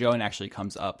sleeping. So Joan actually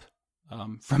comes up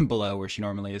from below where she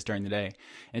normally is during the day.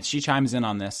 And she chimes in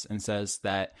on this and says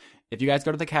that if you guys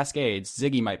go to the Cascades,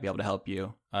 Ziggy might be able to help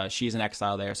you. She's in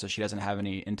exile there, so she doesn't have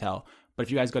any intel. But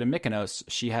if you guys go to Mykonos,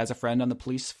 she has a friend on the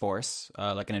police force,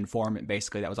 like an informant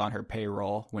basically that was on her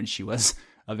payroll when she was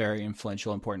a very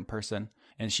influential, important person.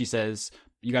 And she says,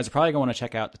 you guys are probably going to want to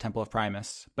check out the Temple of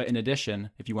Primus. But in addition,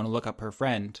 if you want to look up her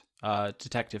friend,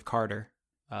 Detective Carter,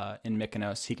 in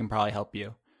Mykonos, he can probably help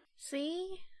you.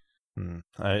 See?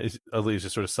 Elise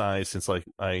just sort of sighs since,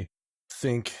 I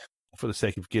think for the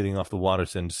sake of getting off the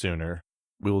water's end sooner,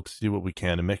 we will do what we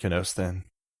can in Mykonos then,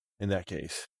 in that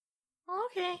case.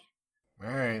 Okay.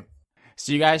 All right.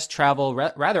 So you guys travel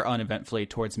rather uneventfully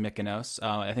towards Mykonos.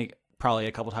 I think probably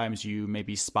a couple times you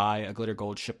maybe spy a glitter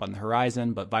gold ship on the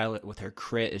horizon, but Violet with her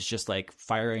crit is just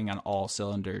firing on all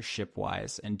cylinders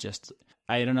ship-wise. And just,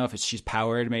 I don't know if she's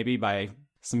powered maybe by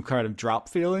some kind of drop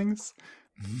feelings.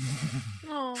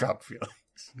 Drop feelings.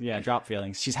 Yeah, drop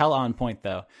feelings. She's hella on point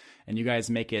though. And you guys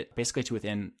make it basically to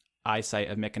within eyesight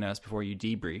of Mykonos before you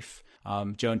debrief.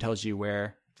 Joan tells you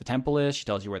where the temple is. She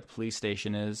tells you where the police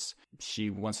station is. She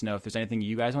wants to know if there's anything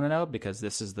you guys want to know because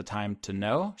this is the time to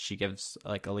know. She gives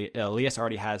Elias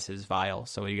already has his vial,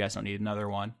 so you guys don't need another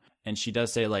one. And she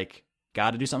does say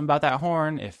got to do something about that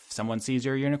horn. If someone sees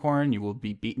your unicorn, you will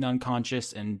be beaten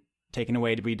unconscious and taken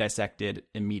away to be dissected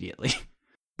immediately.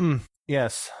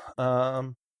 Yes.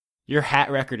 Your hat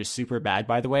record is super bad,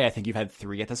 by the way. I think you've had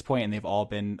 3 at this point, and they've all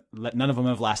been. None of them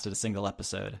have lasted a single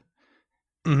episode.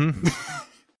 Mm-hmm.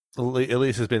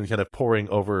 Alias has been kind of poring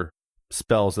over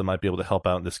spells that might be able to help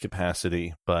out in this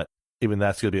capacity, but even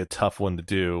that's going to be a tough one to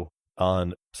do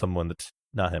on someone that's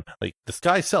not him. Like, the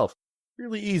Sky Self,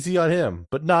 really easy on him,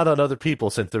 but not on other people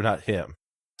since they're not him.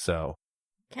 So,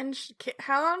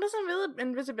 how long does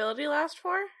invisibility last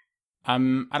for? I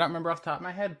don't remember off the top of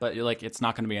my head, but it's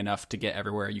not going to be enough to get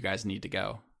everywhere you guys need to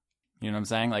go. You know what I'm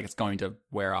saying? Like, it's going to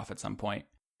wear off at some point.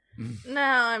 No,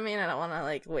 I mean, I don't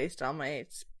want to waste all my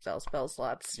spell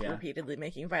slots repeatedly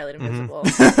making Violet invisible.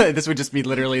 This would just be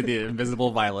literally the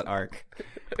invisible Violet arc.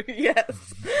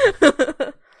 Yes.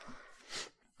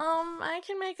 I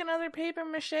can make another paper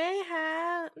mache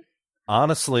hat.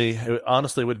 Honestly,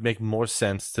 it would make more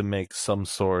sense to make some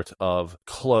sort of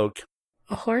cloak.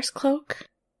 A horse cloak?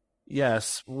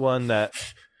 Yes, one that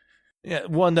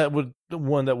would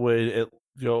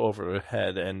go over her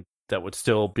head, and that would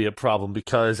still be a problem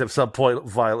because at some point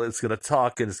Violet's going to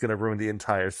talk and it's going to ruin the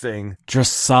entire thing.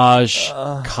 Dressage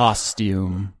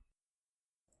costume.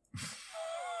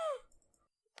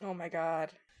 Oh my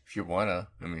god. If you wanna,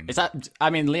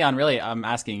 Leon, really, I'm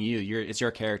asking you. It's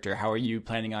your character. How are you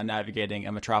planning on navigating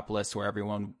a metropolis where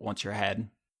everyone wants your head?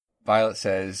 Violet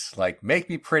says, make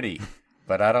me pretty,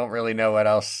 but I don't really know what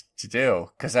else to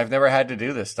do because I've never had to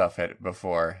do this stuff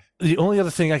before. The only other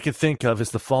thing I could think of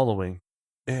is the following.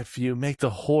 If you make the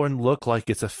horn look like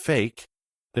it's a fake,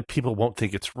 then people won't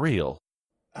think it's real.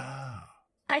 Oh.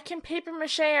 I can paper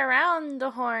mache around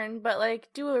the horn, but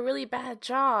do a really bad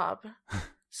job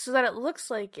so that it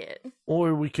looks like it.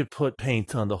 Or we could put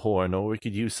paint on the horn, or we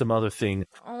could use some other thing.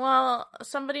 Well,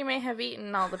 somebody may have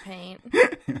eaten all the paint.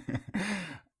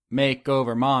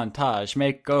 Makeover montage.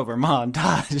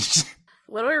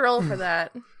 What do we roll for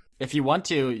that? If you want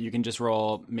to, you can just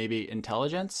roll maybe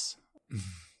intelligence.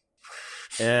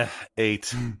 8.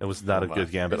 It was not a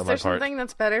good gambit on my part. Is there something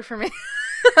that's better for me?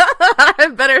 I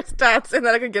have better stats and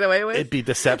that I could get away with. It'd be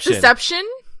deception. Deception?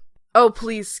 Oh,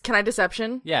 please. Can I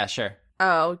deception? Yeah, sure.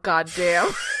 Oh, goddamn.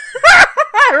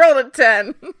 I rolled a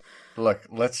 10. Look,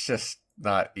 let's just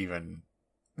not even...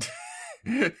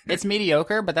 It's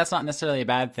mediocre, but that's not necessarily a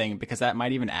bad thing because that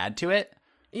might even add to it.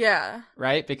 Yeah.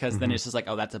 Right? Because then it's just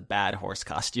that's a bad horse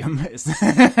costume.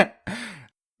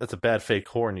 That's a bad fake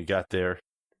horn you got there.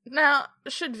 Now,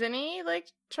 should Vinny,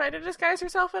 try to disguise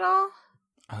herself at all?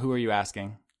 Who are you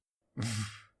asking?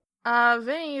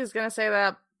 Vinny is gonna say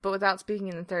that, but without speaking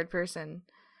in the third person.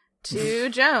 To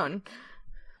Joan.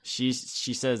 She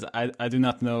says, I do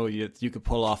not know you could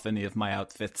pull off any of my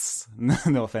outfits.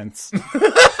 No offense.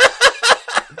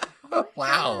 Oh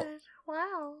wow. God.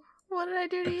 Wow. What did I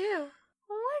do to you?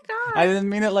 Oh my god. I didn't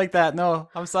mean it like that. No,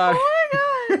 I'm sorry. Oh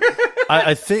my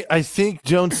god. I think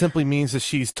Joan simply means that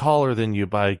she's taller than you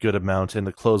by a good amount and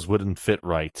the clothes wouldn't fit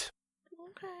right.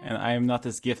 Okay. And I am not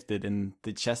as gifted in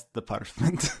the chest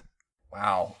department.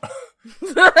 Wow.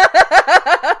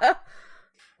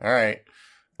 All right.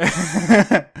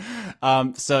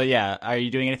 So yeah, are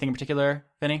you doing anything in particular,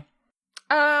 Vinny?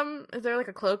 Is there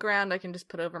a cloak around I can just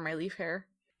put over my leaf hair?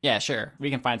 Yeah, sure.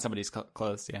 We can find somebody's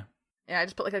clothes, yeah. Yeah, I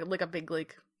just put a big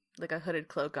a hooded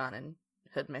cloak on and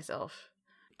hood myself.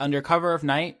 Under cover of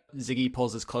night, Ziggy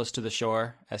pulls as close to the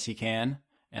shore as he can,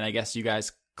 and I guess you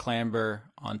guys clamber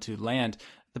onto land.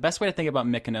 The best way to think about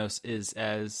Mykonos is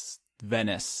as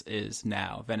Venice is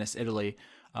now, Venice, Italy,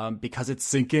 because it's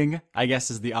sinking, I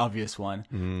guess is the obvious one,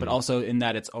 but also in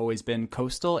that it's always been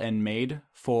coastal and made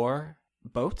for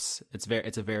boats. It's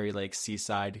a very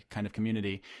seaside kind of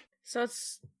community. So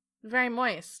it's very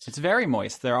moist. It's very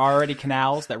moist. There are already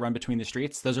canals that run between the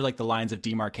streets. Those are the lines of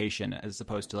demarcation as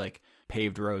opposed to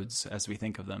paved roads as we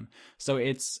think of them. So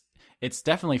it's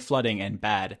definitely flooding and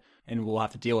bad, and we'll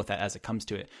have to deal with that as it comes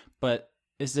to it. But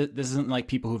this isn't like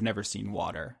people who've never seen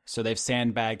water. So they've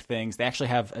sandbagged things. They actually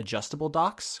have adjustable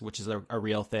docks, which is a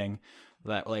real thing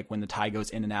that when the tide goes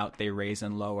in and out, they raise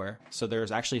and lower. So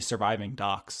there's actually surviving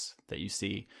docks that you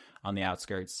see on the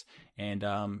outskirts. And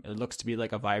it looks to be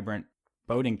a vibrant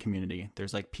boating community.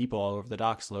 There's people all over the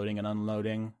docks loading and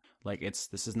unloading.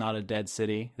 This is not a dead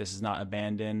city. This is not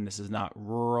abandoned. This is not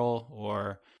rural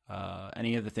or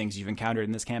any of the things you've encountered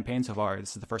in this campaign so far.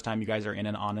 This is the first time you guys are in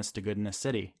an honest to goodness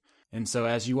city. And so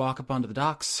as you walk up onto the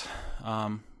docks,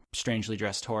 strangely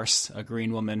dressed horse, a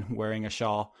green woman wearing a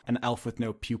shawl, an elf with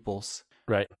no pupils.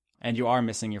 Right. And you are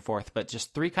missing your fourth, but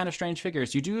just 3 kind of strange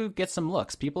figures. You do get some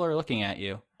looks. People are looking at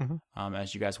you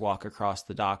as you guys walk across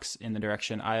the docks in the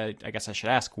direction. I guess I should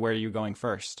ask, where are you going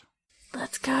first?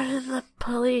 Let's go to the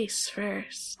police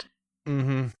first.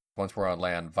 Mm-hmm. Once we're on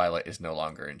land, Violet is no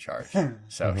longer in charge,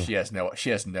 so she has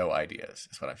no ideas.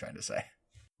 Is what I'm trying to say.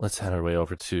 Let's head our way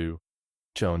over to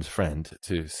Joan's friend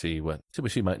to see what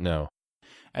she might know.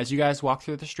 As you guys walk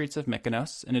through the streets of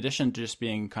Mykonos, in addition to just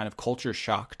being kind of culture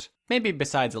shocked, maybe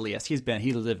besides Alias, he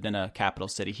lived in a capital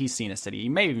city. He's seen a city. You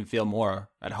may even feel more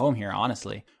at home here,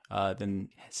 honestly, than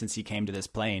since he came to this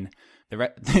plane.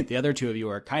 The other two of you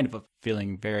are kind of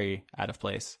feeling very out of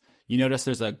place. You notice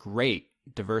there's a great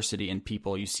diversity in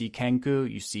people. You see Kenku,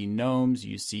 you see gnomes,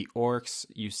 you see orcs,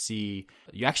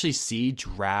 you actually see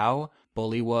drow,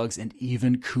 bullywugs, and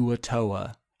even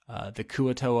Kuatoa. The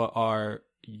Kuatoa are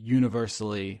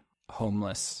universally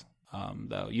homeless,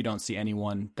 though. You don't see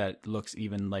anyone that looks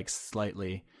even like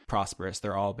slightly prosperous.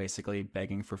 They're all basically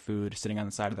begging for food, sitting on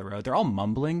the side of the road. They're all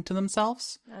mumbling to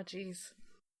themselves. Oh, jeez.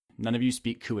 None of you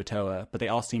speak Kuatoa, but they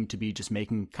all seem to be just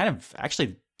making kind of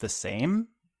actually the same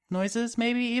noises,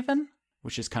 maybe even,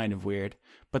 which is kind of weird.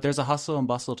 But there's a hustle and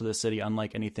bustle to the city,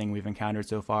 unlike anything we've encountered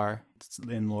so far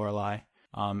in Lorelei,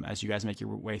 as you guys make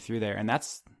your way through there. And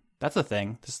that's the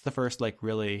thing. This is the first like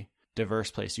really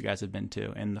diverse place you guys have been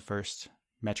to in the first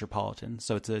metropolitan.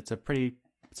 So it's a pretty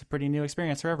new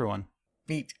experience for everyone.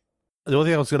 Neat. The only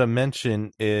thing I was going to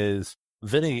mention is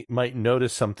Vinny might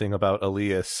notice something about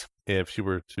Elias if she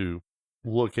were to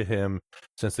look at him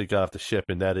since they got off the ship,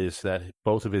 and that is that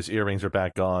both of his earrings are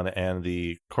back on, and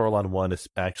the Coralon one is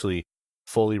actually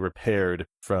fully repaired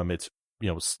from its,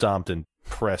 stomped and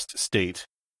pressed state.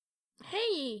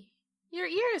 Hey, your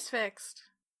ear is fixed.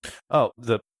 Oh,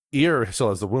 the ear still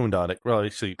has the wound on it. Well,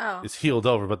 actually, Oh. it's healed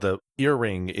over, but the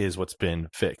earring is what's been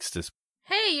fixed.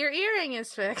 Hey, your earring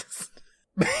is fixed.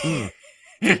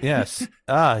 Yes.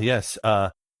 Yes.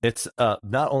 It's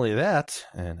not only that,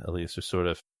 and Elias just sort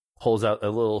of pulls out a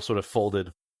little sort of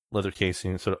folded leather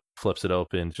casing, sort of flips it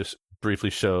open, just briefly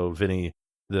show Vinny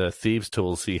the thieves'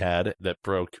 tools he had that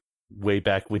broke way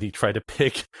back when he tried to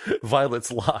pick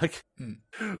Violet's lock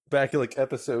back in like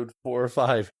episode 4 or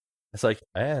 5. It's like,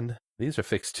 and these are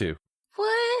fixed too.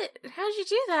 What? How'd you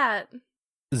do that?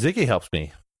 Ziggy helped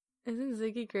me. Isn't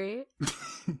Ziggy great?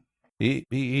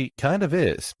 He kind of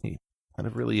is. He kind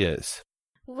of really is.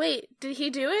 Wait, did he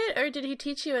do it, or did he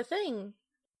teach you a thing?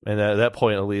 And at that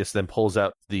point, Elias then pulls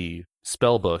out the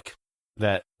spell book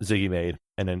that Ziggy made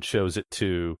and then shows it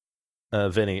to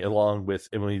Vinny, along with,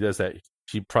 and when he does that,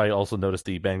 she probably also noticed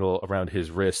the bangle around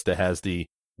his wrist that has the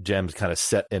gems kind of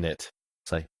set in it.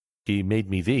 It's like, he made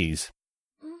me these.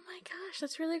 Oh my gosh,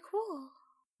 that's really cool.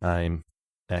 I'm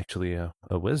actually a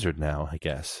wizard now, I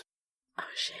guess. Oh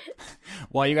shit.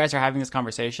 While you guys are having this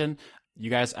conversation,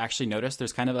 you guys actually notice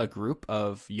there's kind of a group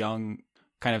of young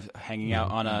kind of hanging out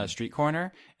on a street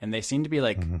corner, and they seem to be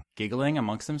like giggling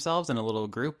amongst themselves in a little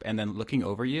group and then looking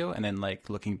over you and then like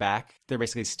looking back. They're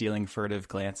basically stealing furtive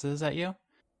glances at you.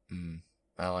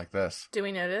 I like this. Do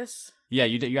we notice? Yeah,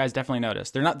 you guys definitely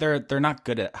notice. They're not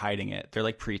good at hiding it. They're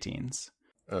like preteens.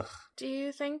 Ugh. Do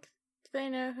you think they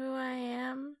know who I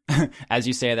am? As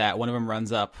you say that, one of them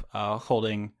runs up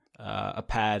holding a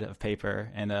pad of paper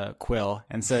and a quill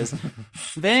and says,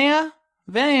 Lavinia,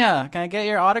 can I get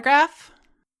your autograph?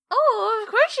 Oh, of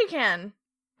course you can.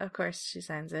 Of course, she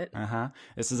signs it. Uh-huh.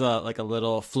 This is a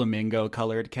little flamingo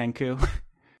colored Kenku.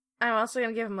 I'm also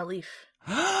gonna give him a leaf.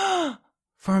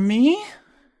 For me?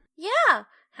 Yeah,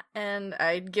 and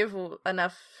I'd give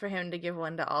enough for him to give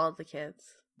one to all of the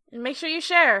kids. And make sure you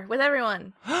share with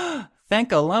everyone.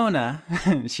 Thank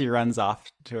Alona. She runs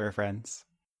off to her friends.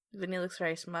 Vinny looks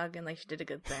very smug and like she did a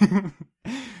good thing.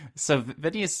 So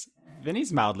Vinny's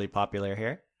mildly popular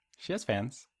here. She has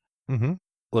fans. Mm-hmm.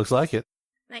 Looks like it.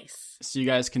 Nice. So you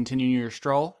guys continue your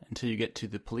stroll until you get to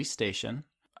the police station.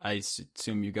 I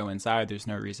assume you go inside. There's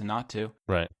no reason not to.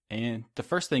 Right. And the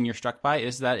first thing you're struck by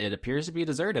is that it appears to be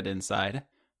deserted inside,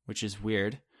 which is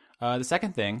weird. The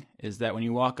second thing is that when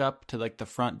you walk up to like the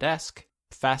front desk,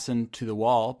 fastened to the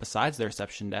wall besides the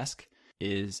reception desk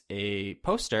is a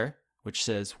poster which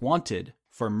says "Wanted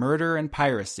for murder and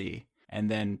piracy," and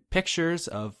then pictures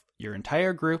of your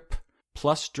entire group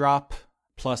plus Drop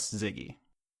plus Ziggy.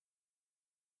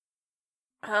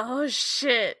 Oh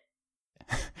shit.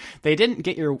 They didn't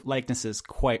get your likenesses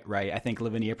quite right. I think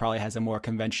Lavinia probably has a more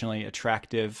conventionally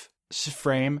attractive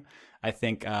frame. I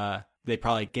think they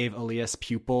probably gave Alias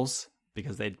pupils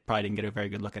because they probably didn't get a very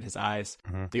good look at his eyes.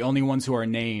 Mm-hmm. The only ones who are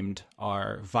named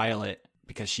are Violet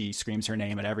because she screams her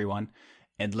name at everyone,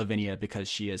 and Lavinia because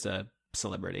she is a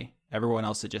celebrity. Everyone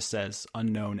else, it just says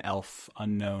unknown elf,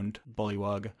 unknown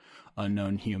bullywug,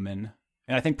 unknown human.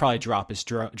 And I think probably Drop is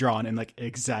drawn in like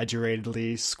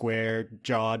exaggeratedly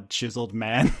square-jawed, chiseled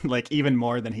man, like even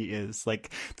more than he is.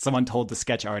 Like someone told the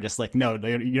sketch artist, like, no,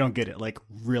 you don't get it. Like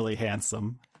really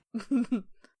handsome.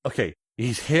 Okay,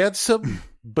 he's handsome,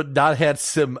 but not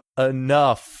handsome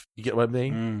enough. You get what I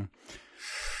mean?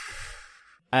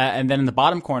 And then in the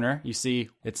bottom corner, you see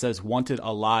it says "Wanted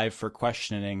alive for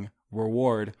questioning.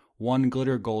 Reward: 1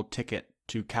 glitter gold ticket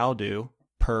to Kaldu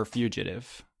per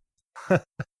fugitive."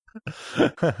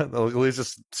 Louise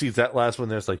just sees that last one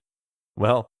there. It's like,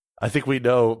 well, I think we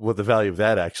know what the value of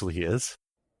that actually is.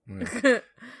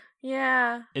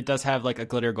 Yeah. It does have like a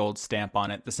glitter gold stamp on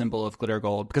it, the symbol of glitter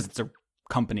gold, because it's a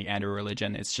company and a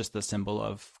religion. It's just the symbol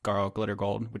of Garo glitter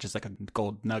gold, which is like a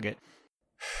gold nugget.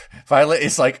 Violet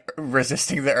is like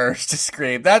resisting the urge to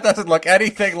scream. That doesn't look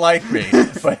anything like me,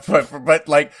 but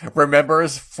like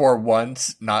remembers for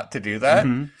once not to do that.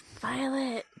 Mm-hmm.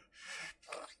 Violet.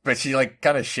 But she like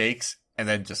kind of shakes and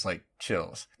then just like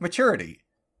chills. Maturity,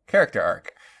 character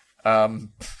arc.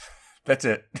 That's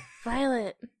it.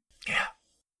 Violet. Yeah.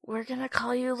 We're gonna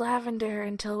call you Lavender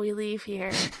until we leave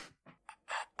here.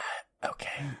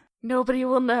 Okay. Nobody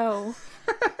will know.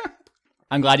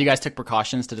 I'm glad you guys took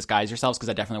precautions to disguise yourselves, because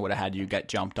I definitely would have had you get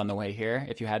jumped on the way here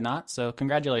if you had not. So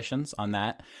congratulations on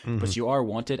that. Mm-hmm. But you are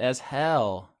wanted as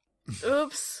hell.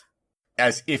 Oops.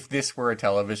 As if this were a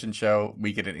television show,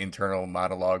 we get an internal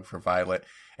monologue for Violet,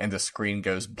 and the screen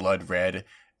goes blood red,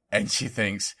 and she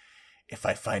thinks, if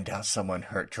I find out someone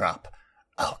hurt Drop,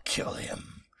 I'll kill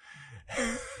him.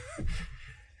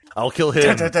 I'll kill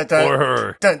him, Dun, dun, dun, or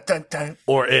her, dun, dun, dun.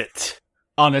 or it.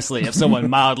 Honestly, if someone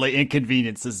mildly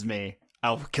inconveniences me,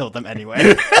 I'll kill them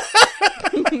anyway.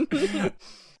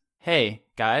 Hey,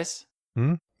 guys.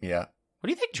 Yeah. What do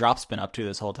you think Drop's been up to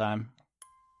this whole time?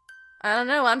 I don't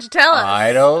know. Why don't you tell us?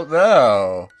 I don't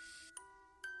know.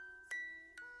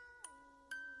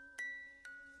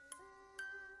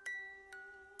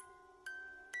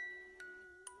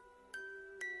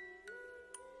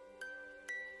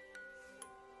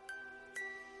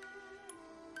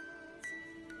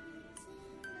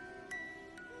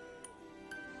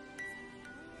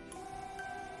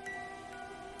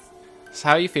 So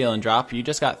how are you feeling, Drop? You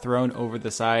just got thrown over the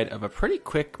side of a pretty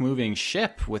quick-moving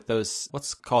ship with those,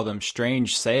 let's call them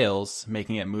strange sails,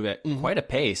 making it move at quite a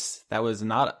pace. That was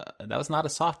not a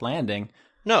soft landing.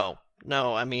 No.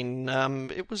 I mean,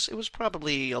 it was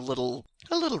probably a little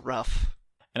rough.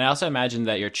 And I also imagine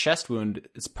that your chest wound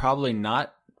is probably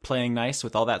not playing nice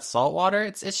with all that salt water.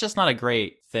 It's just not a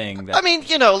great thing. I mean,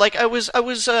 like I was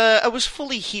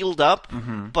fully healed up,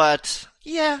 but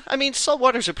yeah, I mean, salt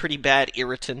water's a pretty bad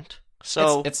irritant.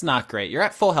 So it's not great. You're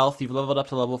at full health. You've leveled up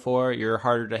to level 4. You're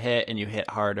harder to hit, and you hit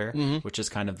harder, which is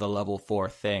kind of the level 4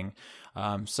 thing.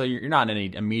 So you're not in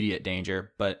any immediate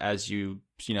danger. But as you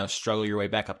struggle your way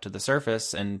back up to the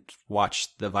surface and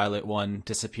watch the Violet one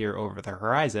disappear over the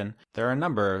horizon, there are a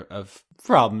number of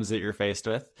problems that you're faced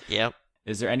with. Yep.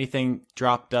 Is there anything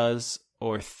Drop does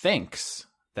or thinks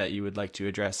that you would like to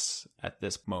address at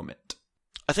this moment?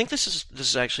 I think this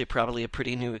is actually probably a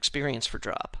pretty new experience for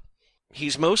Drop.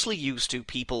 He's mostly used to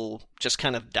people just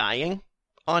kind of dying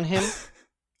on him.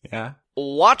 Yeah.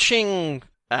 Watching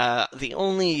the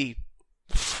only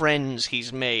friends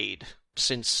he's made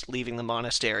since leaving the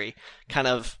monastery kind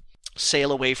of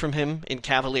sail away from him in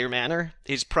cavalier manner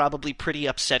is probably pretty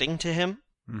upsetting to him.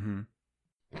 Mm-hmm.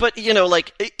 But,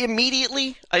 like,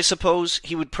 immediately, I suppose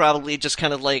he would probably just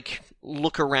kind of, like,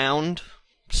 look around,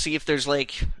 see if there's,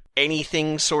 like,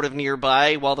 anything sort of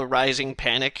nearby while the rising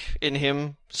panic in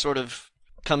him sort of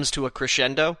comes to a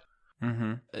crescendo.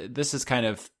 Mm-hmm. This is kind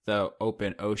of the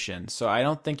open ocean, so I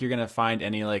don't think you're going to find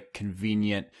any, like,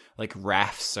 convenient, like,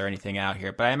 rafts or anything out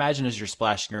here. But I imagine as you're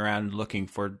splashing around looking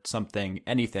for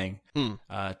anything,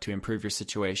 to improve your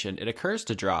situation, it occurs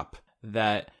to Drop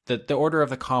that the Order of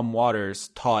the Calm Waters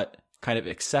taught kind of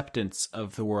acceptance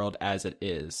of the world as it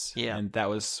is. Yeah. And that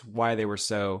was why they were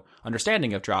so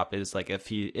understanding of Drop, is like, if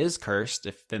he is cursed,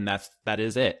 then that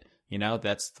is it.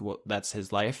 That's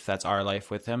his life, that's our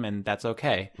life with him, and that's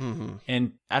okay. Mm-hmm.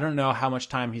 And I don't know how much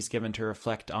time he's given to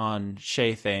reflect on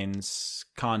Shathane's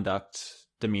conduct,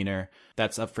 demeanor.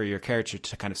 That's up for your character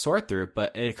to kind of sort through,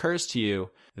 but it occurs to you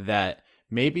that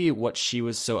maybe what she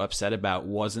was so upset about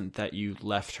wasn't that you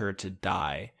left her to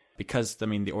die, because, I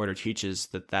mean, the Order teaches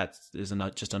that is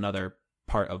just another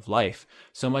part of life,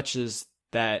 so much as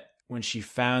that when she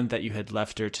found that you had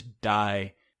left her to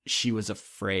die, she was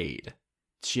afraid.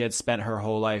 She had spent her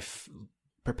whole life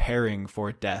preparing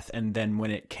for death, and then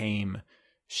when it came,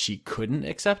 she couldn't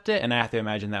accept it, and I have to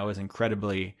imagine that was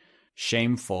incredibly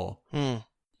shameful.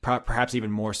 Perhaps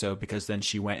even more so because then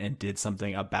she went and did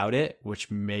something about it, which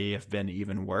may have been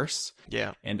even worse.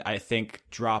 Yeah. And I think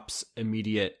Drop's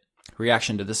immediate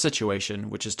reaction to the situation,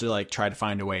 which is to, like, try to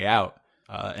find a way out,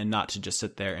 and not to just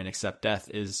sit there and accept death,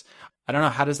 is, I don't know,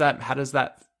 how does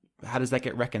that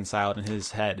get reconciled in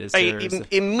his head?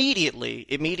 Immediately,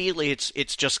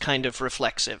 it's just kind of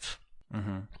reflexive.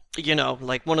 Mm-hmm. You know,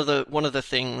 like one of the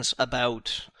things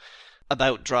about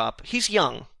Drop, he's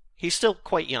young. He's still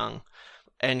quite young,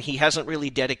 and he hasn't really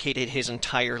dedicated his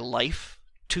entire life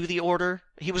to the Order.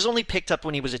 He was only picked up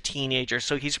when he was a teenager,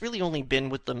 so he's really only been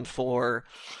with them for,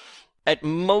 at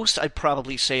most, I'd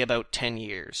probably say about 10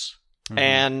 years. Mm-hmm.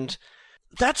 And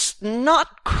that's not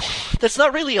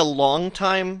really a long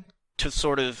time to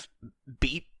sort of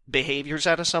beat behaviors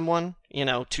out of someone, you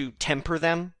know, to temper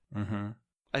them. Mm-hmm.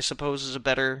 I suppose is a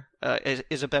better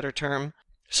term.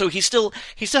 So he still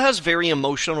has very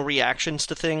emotional reactions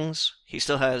to things. He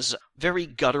still has very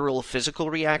guttural physical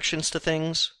reactions to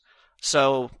things.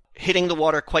 So hitting the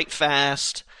water quite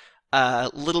fast, a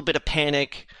little bit of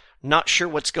panic, not sure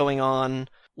what's going on,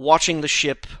 watching the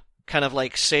ship kind of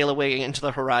like sail away into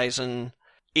the horizon.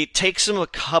 It takes him a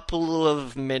couple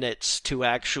of minutes to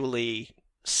actually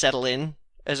settle in,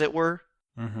 as it were,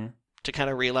 mm-hmm. to kind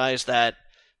of realize that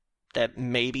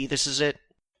maybe this is it.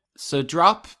 So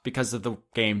Drop, because of the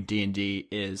game D&D,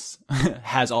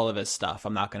 has all of his stuff.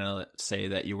 I'm not going to say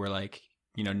that you were like,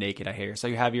 you know, naked out here. So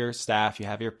you have your staff, you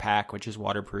have your pack, which is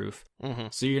waterproof. Mm-hmm.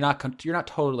 So you're not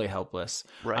totally helpless.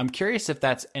 Right. I'm curious if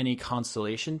that's any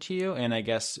consolation to you, and I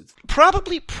guess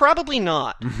probably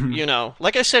not. You know,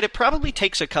 like I said, it probably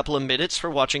takes a couple of minutes for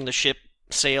watching the ship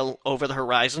sail over the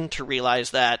horizon to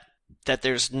realize that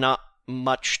there's not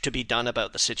much to be done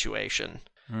about the situation.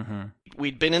 Mm-hmm.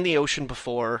 We'd been in the ocean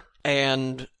before,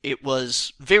 and it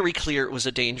was very clear it was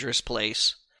a dangerous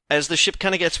place. As the ship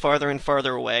kind of gets farther and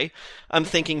farther away, I'm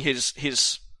thinking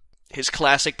his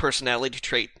classic personality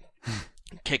trait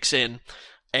kicks in,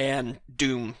 and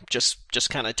doom just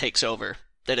kind of takes over.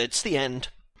 That it's the end,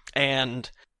 and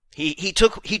he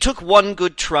took one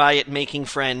good try at making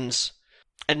friends,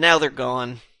 and now they're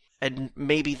gone. And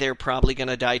maybe they're probably going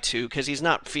to die too, because he's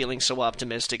not feeling so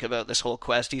optimistic about this whole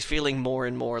quest. He's feeling more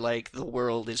and more like the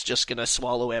world is just going to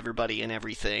swallow everybody and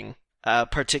everything,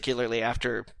 particularly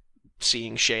after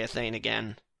seeing Sheathane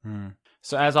again.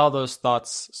 So as all those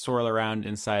thoughts swirl around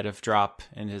inside of Drop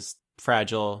in his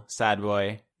fragile, sad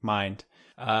boy mind,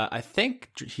 I think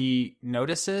he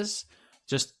notices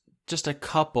just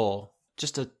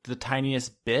the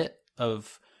tiniest bit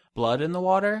of blood in the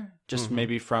water, just mm-hmm.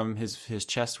 maybe from his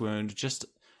chest wound, just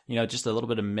a little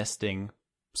bit of misting,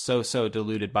 so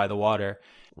diluted by the water.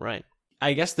 Right.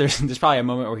 I guess there's probably a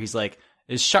moment where he's like,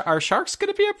 are sharks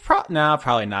going to be a No,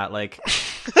 probably not. Like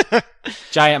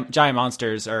giant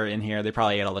monsters are in here. They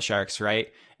probably ate all the sharks, right?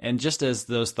 And just as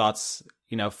those thoughts,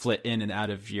 you know, flit in and out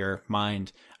of your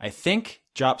mind, I think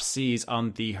Drop sees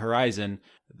on the horizon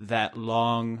that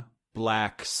long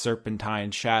black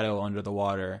serpentine shadow under the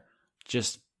water,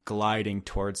 just gliding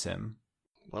towards him.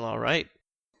 Well, all right.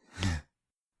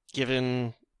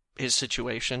 Given his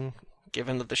situation,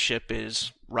 given that the ship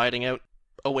is riding out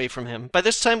away from him, by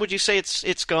this time, would you say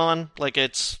it's gone? Like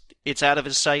it's out of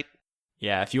his sight?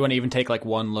 Yeah, if you want to even take like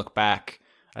one look back,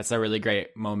 that's a really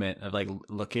great moment of like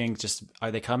looking. Just,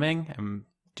 are they coming?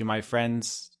 Do my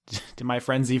friends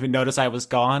even notice I was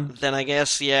gone? Then I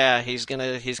guess yeah, he's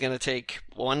gonna take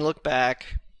one look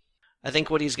back. I think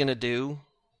what he's gonna do.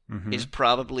 Mm-hmm. is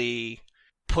probably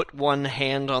put one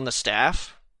hand on the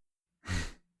staff,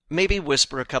 maybe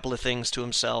whisper a couple of things to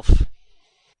himself.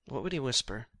 What would he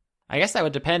whisper? I guess that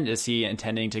would depend. Is he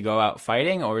intending to go out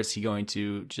fighting, or is he going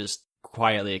to just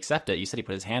quietly accept it? You said he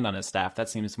put his hand on his staff. That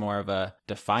seems more of a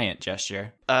defiant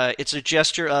gesture. It's a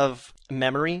gesture of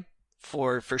memory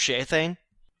for Sheathane.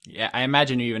 Yeah, I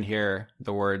imagine you even hear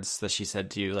the words that she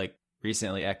said to you, like,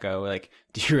 recently echo, like,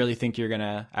 do you really think you're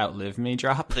gonna outlive me,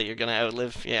 Drop? That you're gonna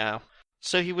outlive, yeah.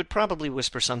 So he would probably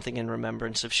whisper something in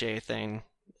remembrance of Sheathane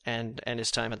and his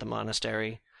time at the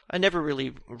monastery. I never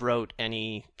really wrote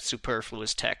any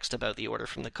superfluous text about the Order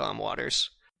from the Calm Waters.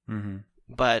 Mm-hmm.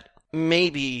 But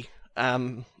maybe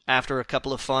after a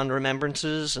couple of fond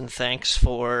remembrances and thanks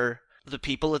for the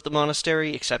people at the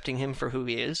monastery accepting him for who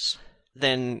he is,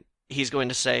 then he's going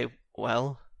to say,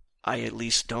 well, I at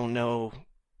least don't know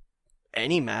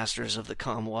any masters of the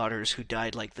calm waters who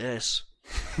died like this.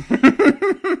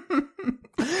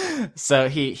 So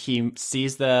he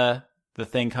sees the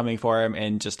thing coming for him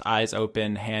and just eyes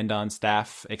open, hand on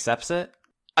staff, accepts it?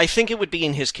 I think it would be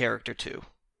in his character too.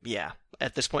 Yeah.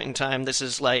 At this point in time, this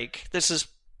is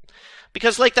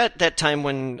because like that time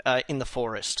when in the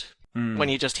forest, when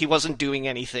he wasn't doing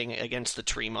anything against the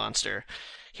tree monster.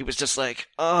 He was just like,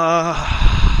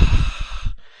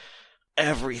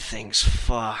 everything's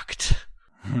fucked.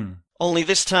 Only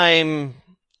this time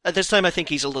I think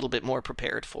he's a little bit more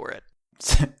prepared for it.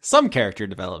 some character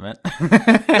development.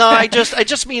 No, I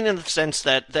just mean in the sense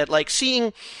that like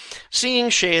seeing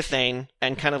Sheathane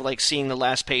and kind of like seeing the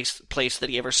last place that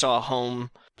he ever saw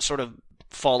home sort of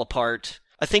fall apart.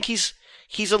 I think he's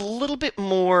a little bit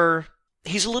more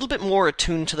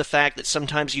attuned to the fact that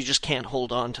sometimes you just can't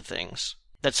hold on to things.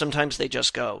 That sometimes they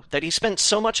just go. That he spent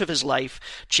so much of his life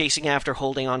chasing after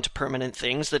holding on to permanent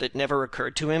things that it never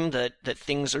occurred to him that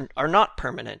things are not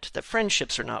permanent, that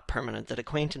friendships are not permanent, that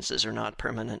acquaintances are not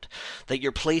permanent, that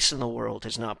your place in the world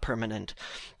is not permanent,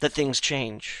 that things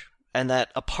change. And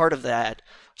that a part of that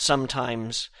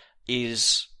sometimes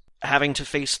is having to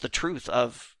face the truth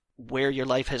of where your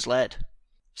life has led.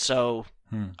 So,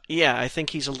 yeah, I think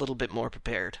he's a little bit more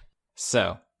prepared.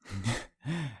 So,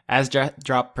 as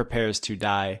Drop prepares to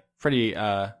die, pretty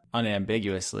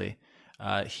unambiguously,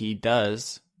 he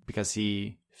does, because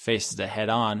he faces it head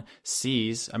on,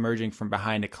 sees emerging from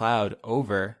behind a cloud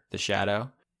over the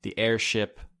shadow the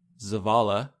airship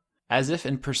Zavala, as if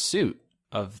in pursuit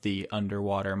of the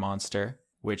underwater monster,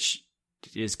 which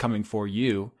is coming for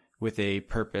you with a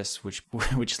purpose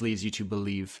which leads you to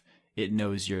believe it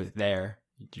knows you're there.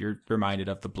 You're reminded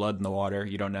of the blood in the water.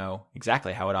 You don't know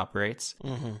exactly how it operates,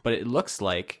 but it looks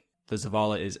like the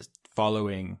Zavala is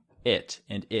following it,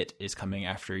 and it is coming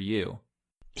after you.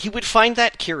 He would find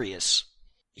that curious.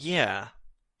 Yeah,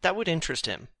 that would interest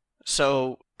him.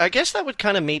 So I guess that would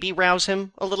kind of maybe rouse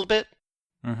him a little bit.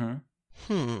 How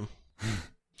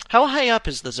high up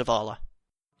is the Zavala?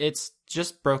 It's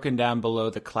just broken down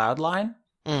below the cloud line.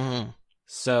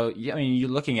 So, I mean, you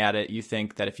looking at it, you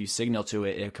think that if you signal to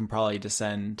it, it can probably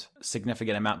descend a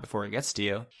significant amount before it gets to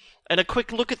you. And a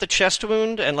quick look at the chest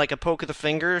wound and like a poke of the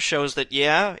finger shows that,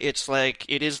 yeah, it's like,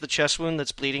 it is the chest wound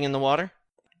that's bleeding in the water?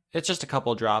 It's just a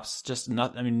couple drops. Just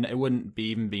not. I mean, it wouldn't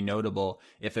even be notable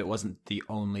if it wasn't the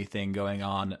only thing going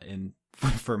on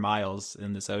for miles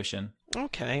in this ocean.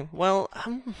 Okay, well,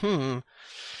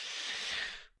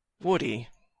 Would he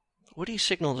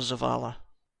signal the Zavala?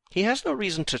 He has no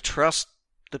reason to trust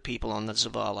the people on the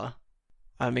Zavala.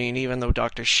 I mean, even though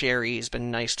Dr. Sherry has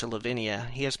been nice to Lavinia,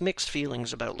 he has mixed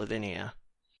feelings about Lavinia.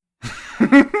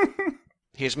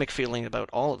 He has mixed feelings about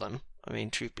all of them. I mean,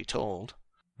 truth be told.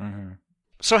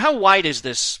 So how wide is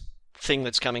this thing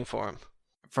that's coming for him?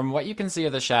 From what you can see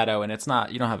of the shadow, and it's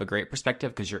not, you don't have a great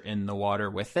perspective because you're in the water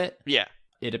with it. Yeah.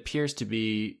 It appears to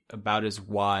be about as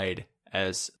wide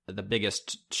as the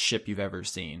biggest ship you've ever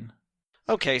seen.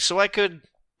 Okay, so I could,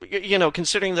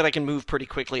 considering that I can move pretty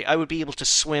quickly, I would be able to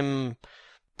swim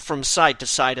from side to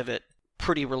side of it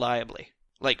pretty reliably.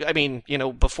 Like, I mean,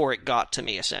 before it got to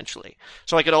me, essentially.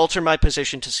 So I could alter my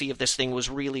position to see if this thing was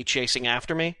really chasing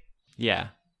after me? Yeah.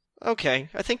 Okay,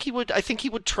 I think he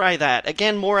would try that.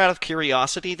 Again, more out of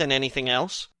curiosity than anything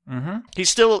else. He's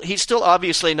still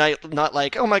obviously not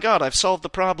like, oh my god, I've solved the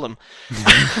problem.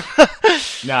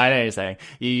 No, I know what you're saying.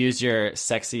 You use your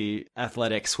sexy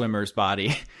athletic swimmer's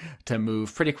body to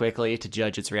move pretty quickly to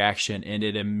judge its reaction, and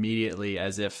it immediately,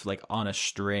 as if like on a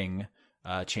string,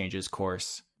 changes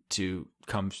course to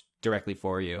come directly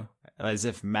for you, as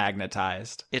if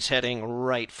magnetized. It's heading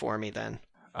right for me then.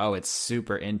 Oh, it's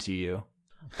super into you.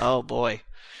 Oh boy.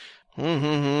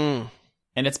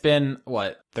 And it's been,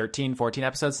 13, 14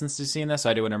 episodes since you've seen this? So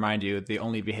I do want to remind you, the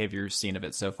only behavior you've seen of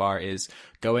it so far is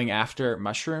going after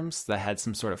mushrooms that had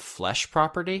some sort of flesh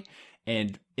property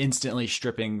and instantly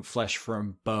stripping flesh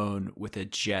from bone with a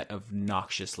jet of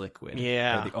noxious liquid.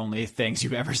 Yeah. They're the only things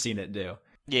you've ever seen it do.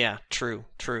 Yeah, true.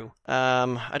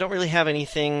 I don't really have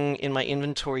anything in my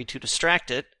inventory to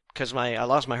distract it, because I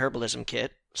lost my herbalism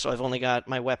kit, so I've only got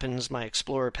my weapons, my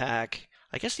explorer pack.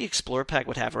 I guess the explorer pack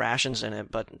would have rations in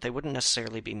it, but they wouldn't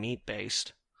necessarily be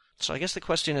meat-based. So I guess the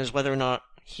question is whether or not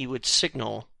he would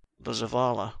signal the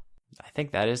Zavala. I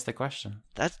think that is the question.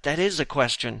 That is the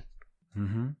question.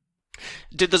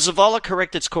 Did the Zavala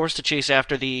correct its course to chase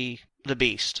after the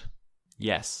beast?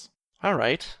 Yes. All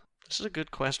right. This is a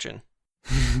good question.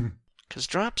 Because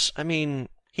Drops, I mean,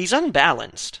 he's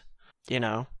unbalanced,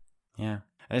 Yeah. And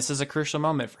this is a crucial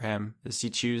moment for him. Does he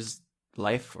choose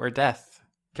life or death?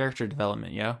 Character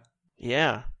development, yo.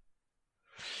 Yeah.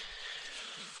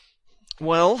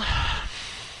 Well,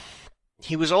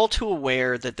 he was all too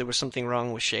aware that there was something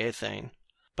wrong with Sheathane,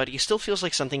 but he still feels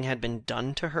like something had been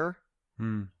done to her.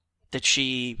 That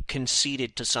she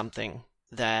conceded to something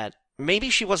that maybe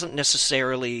she wasn't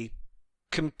necessarily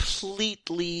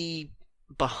completely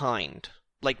behind.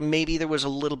 Like maybe there was a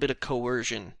little bit of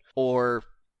coercion or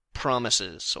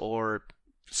promises or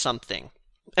something.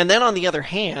 And then on the other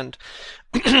hand,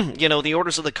 the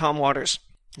Orders of the Calm Waters,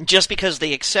 just because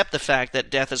they accept the fact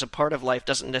that death is a part of life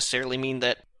doesn't necessarily mean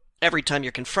that every time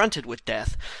you're confronted with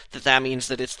death, that means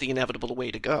that it's the inevitable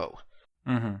way to go.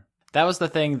 Mm-hmm. That was the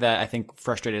thing that I think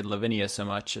frustrated Lavinia so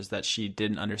much, is that she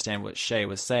didn't understand what Shay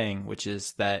was saying, which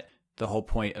is that the whole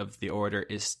point of the order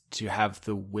is to have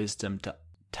the wisdom to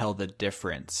tell the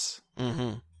difference.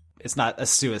 Mm-hmm. It's not a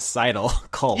suicidal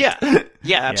cult. Yeah,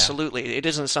 absolutely. It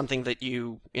isn't something that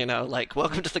like,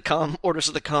 welcome to the Orders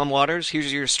of the Calm Waters.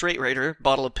 Here's your straight raider,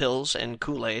 bottle of pills, and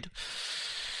Kool-Aid.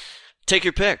 Take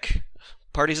your pick.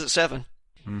 Party's at 7.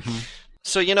 Mm-hmm.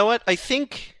 So you know what? I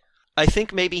think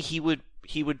maybe he would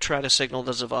try to signal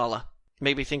the Zavala.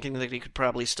 Maybe thinking that he could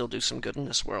probably still do some good in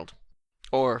this world.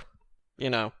 Or,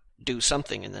 do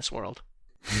something in this world.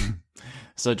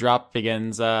 So Drop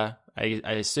begins, I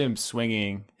assume,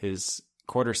 swinging his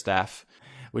quarterstaff,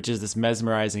 which is this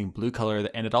mesmerizing blue color,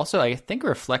 and it also, I think,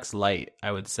 reflects light,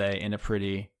 I would say, in a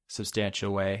pretty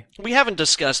substantial way. We haven't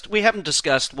discussed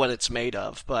what it's made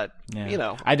of, but,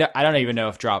 I don't even know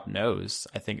if Drop knows.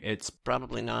 I think it's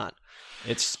probably not.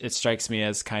 It strikes me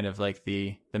as kind of like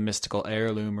the mystical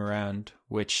heirloom around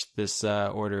which this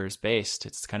order is based.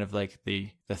 It's kind of like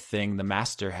the thing the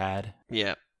master had.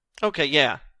 Yeah. Okay,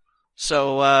 yeah.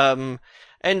 So,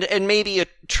 and maybe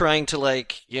trying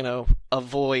to,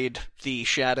 avoid the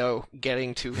shadow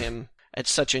getting to him at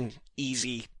such an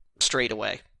easy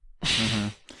straightaway.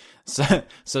 Mm-hmm.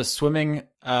 So swimming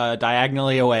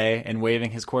diagonally away and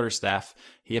waving his quarterstaff,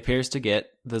 he appears to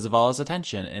get the Zavala's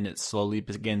attention, and it slowly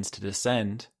begins to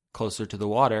descend closer to the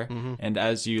water. Mm-hmm. And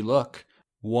as you look,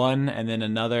 one and then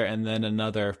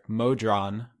another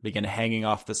Modron begin hanging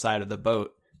off the side of the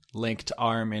boat, linked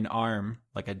arm in arm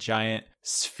like a giant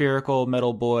spherical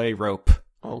metal buoy rope.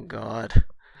 Oh, God.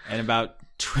 And about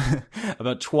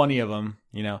 20 of them,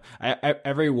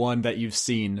 every one that you've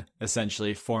seen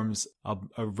essentially forms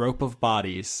a rope of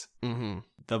bodies. Mm-hmm.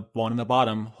 The one on the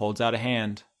bottom holds out a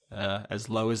hand as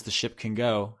low as the ship can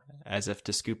go, as if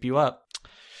to scoop you up.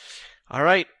 All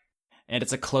right. And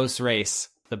it's a close race.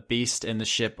 The beast and the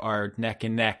ship are neck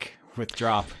and neck with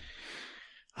Drop.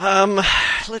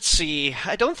 Let's see.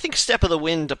 I don't think Step of the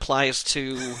Wind applies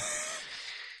to...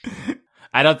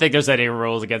 I don't think there's any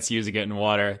rules against using it in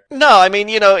water. No, I mean,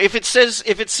 if it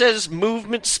says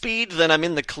movement speed, then I'm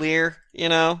in the clear,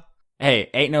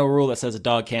 Hey, ain't no rule that says a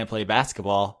dog can't play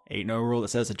basketball. Ain't no rule that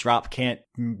says a drop can't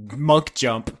monk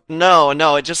jump. No,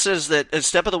 it just says that a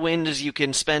Step of the Wind is you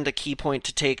can spend a key point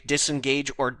to take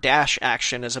disengage or dash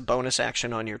action as a bonus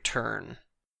action on your turn.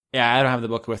 Yeah, I don't have the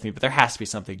book with me, but there has to be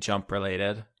something jump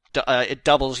related. It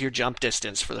doubles your jump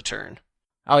distance for the turn.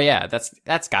 Oh yeah,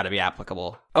 that's got to be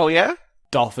applicable. Oh yeah?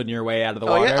 Dolphin your way out of the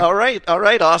water. Yeah, all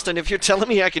right, Austin. If you're telling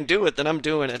me I can do it, then I'm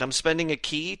doing it. I'm spending a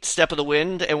key, Step of the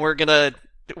Wind, and we're gonna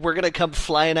come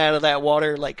flying out of that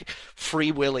water like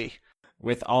Free Willy.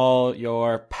 With all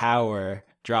your power,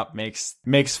 Drop makes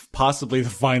possibly the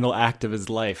final act of his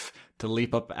life to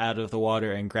leap up out of the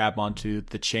water and grab onto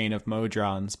the chain of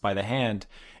Modrons by the hand.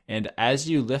 And as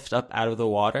you lift up out of the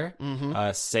water,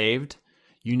 saved,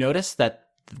 you notice that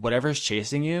whatever's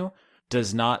chasing you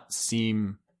does not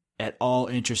seem at all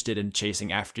interested in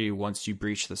chasing after you once you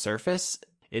breach the surface.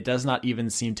 It does not even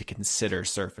seem to consider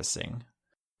surfacing.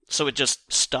 So it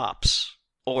just stops?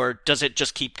 Or does it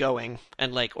just keep going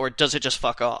and or does it just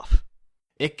fuck off?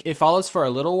 It follows for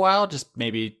a little while, just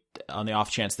maybe on the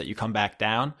off chance that you come back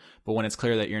down, but when it's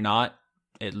clear that you're not,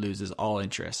 it loses all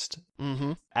interest.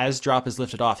 Mm-hmm. As Drop is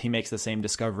lifted off, he makes the same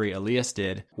discovery Alias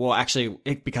did. Well, actually,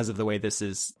 because of the way this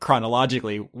is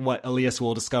chronologically, what Alias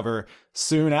will discover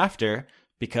soon after,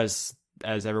 because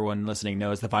as everyone listening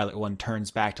knows, the Violet One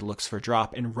turns back to look for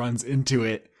Drop and runs into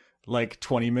it like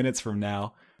 20 minutes from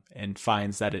now and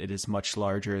finds that it is much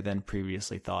larger than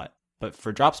previously thought. But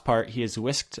for Drop's part, he is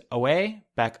whisked away,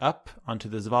 back up onto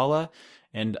the Zavala,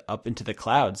 and up into the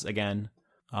clouds again.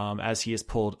 As he is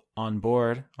pulled on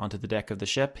board onto the deck of the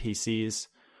ship, he sees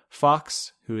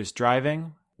Fox, who is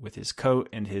driving with his coat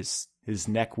and his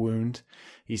neck wound.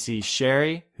 He sees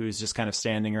Sherry, who is just kind of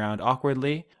standing around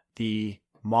awkwardly, the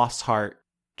moss heart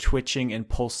twitching and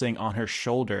pulsing on her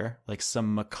shoulder like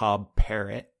some macabre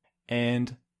parrot,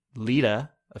 and Lita,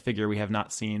 a figure we have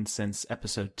not seen since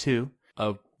episode 2,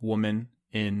 a woman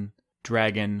in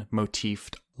dragon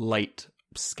motifed light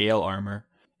scale armor.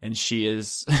 And she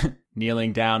is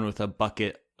kneeling down with a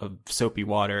bucket of soapy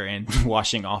water and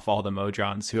washing off all the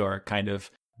Modrons who are kind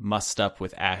of mussed up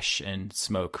with ash and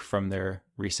smoke from their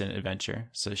recent adventure.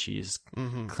 So she's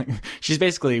she's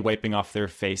basically wiping off their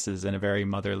faces in a very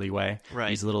motherly way. Right.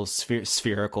 These little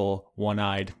spherical,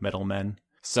 one-eyed metal men.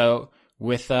 So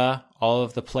with all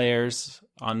of the players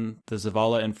on the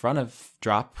Zavala in front of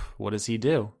Drop, what does he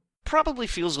do? Probably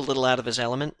feels a little out of his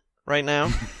element right now.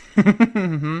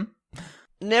 Mm-hmm.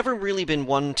 Never really been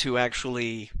one to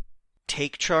actually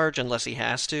take charge unless he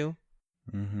has to.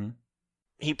 Mm-hmm.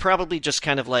 he probably just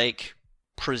kind of like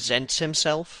presents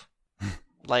himself,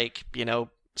 like,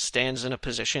 stands in a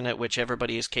position at which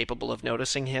everybody is capable of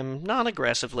noticing him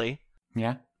non-aggressively.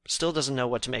 Yeah. Still doesn't know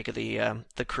what to make of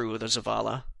the crew of the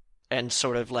Zavala, and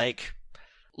sort of like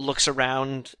looks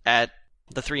around at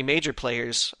the three major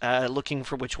players, looking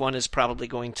for which one is probably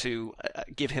going to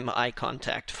give him eye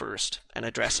contact first and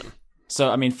address him. So,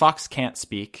 I mean, Fox can't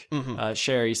speak. Mhm.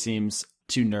 Sherry seems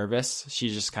too nervous.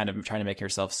 She's just kind of trying to make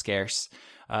herself scarce.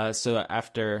 So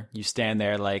after you stand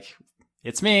there like,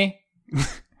 it's me,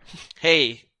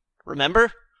 Hey,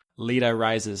 remember? Lita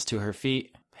rises to her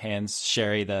feet, hands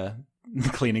Sherry the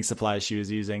cleaning supplies she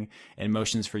was using, and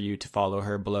motions for you to follow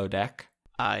her below deck.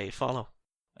 I follow.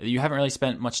 You haven't really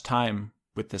spent much time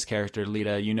with this character,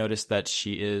 Lita. You notice that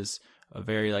she is a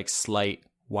very like slight,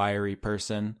 wiry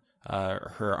person.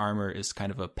 Her armor is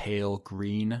kind of a pale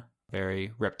green,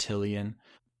 very reptilian.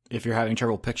 If you're having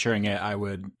trouble picturing it, I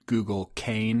would Google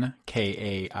Kain,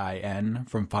 Kain,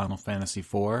 from Final Fantasy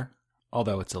IV,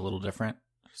 although it's a little different.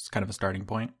 It's kind of a starting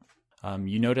point.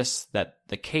 You notice that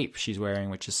the cape she's wearing,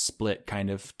 which is split kind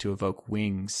of to evoke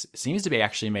wings, seems to be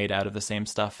actually made out of the same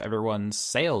stuff everyone's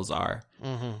sails are.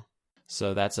 Mm-hmm.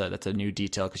 So that's a new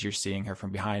detail because you're seeing her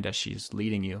from behind as she's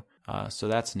leading you. So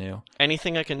that's new.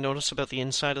 Anything I can notice about the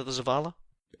inside of the Zavala?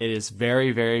 It is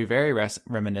very, very, very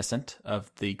reminiscent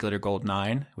of the Glitter Gold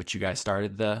 9, which you guys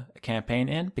started the campaign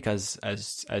in, because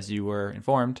as you were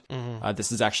informed,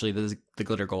 this is actually the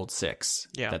Glitter Gold 6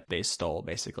 that they stole,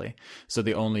 basically. So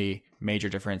the only major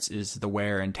difference is the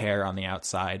wear and tear on the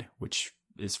outside, which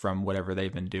is from whatever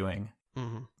they've been doing,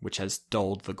 which has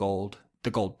dulled the gold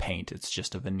paint. It's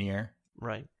just a veneer.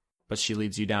 Right. But she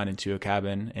leads you down into a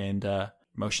cabin and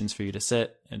motions for you to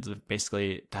sit, and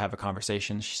basically to have a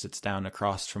conversation. She sits down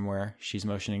across from where she's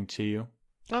motioning to you.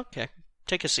 Okay.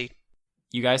 Take a seat.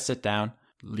 You guys sit down.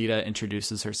 Lita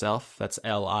introduces herself. That's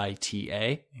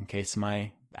Lita, in case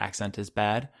my accent is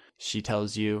bad. She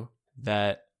tells you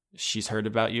that she's heard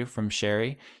about you from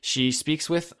Sherry. She speaks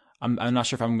with, I'm not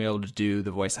sure if I'm going to be able to do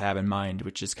the voice I have in mind,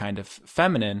 which is kind of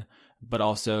feminine, but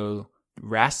also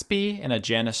raspy in a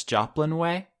Janis Joplin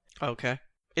way. Okay.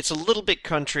 It's a little bit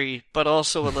country, but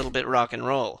also a little bit rock and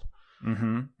roll.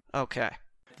 Mm-hmm. Okay.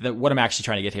 What I'm actually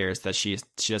trying to get here is that she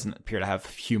doesn't appear to have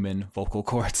human vocal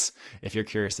cords, if you're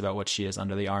curious about what she is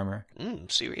under the armor.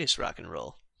 Serious rock and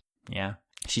roll. Yeah.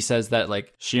 She says that,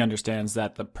 like, she understands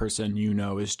that the person you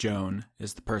know as Joan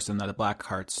is the person that the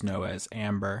Blackhearts know as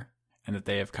Amber, and that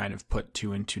they have kind of put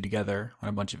two and two together on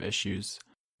a bunch of issues.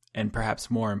 And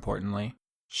perhaps more importantly,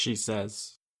 she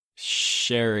says,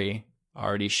 Sherry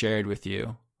already shared with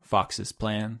you Fox's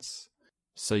plans,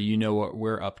 so you know what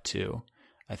we're up to.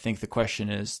 I think the question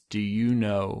is, do you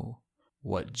know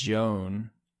what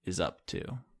Joan is up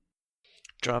to?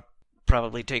 Drop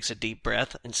probably takes a deep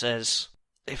breath and says,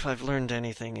 if I've learned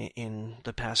anything in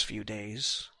the past few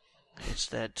days, it's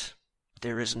that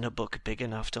there isn't a book big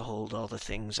enough to hold all the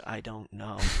things I don't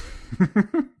know.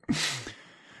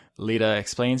 Lita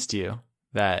explains to you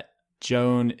that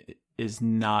Joan is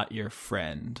not your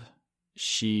friend.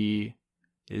 She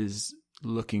is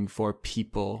looking for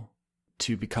people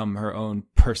to become her own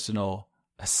personal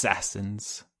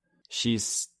assassins. She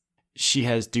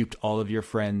has duped all of your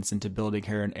friends into building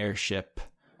her an airship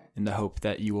in the hope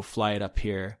that you will fly it up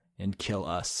here and kill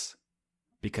us,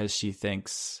 because she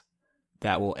thinks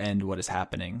that will end what is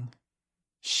happening.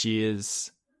 She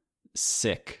is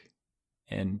sick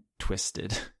and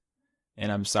twisted,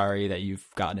 and I'm sorry that you've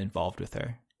gotten involved with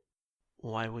her.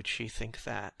 Why would she think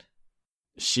that?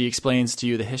 She explains to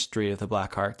you the history of the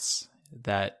Blackhearts,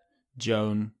 that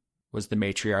Joan was the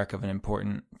matriarch of an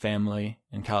important family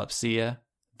in Calypsia,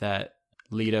 that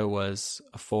Lita was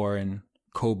a foreign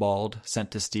kobold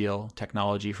sent to steal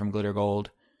technology from Glitter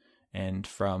Gold and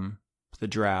from the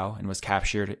Drow, and was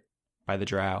captured by the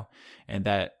Drow, and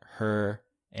that her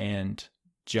and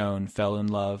Joan fell in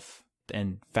love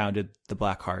and founded the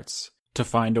Blackhearts to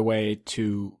find a way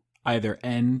to either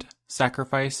end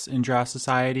sacrifice in Drow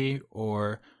society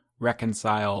or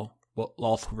reconcile what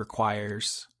Lolth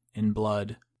requires in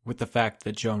blood with the fact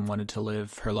that Joan wanted to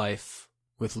live her life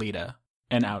with Lita,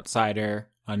 an outsider,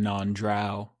 a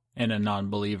non-Drow, and a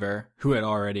non-believer who had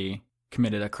already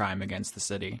committed a crime against the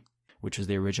city, which was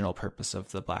the original purpose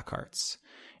of the Blackhearts.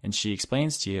 And she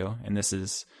explains to you, and this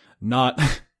is not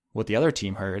what the other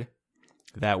team heard,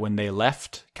 that when they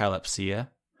left Calypsia,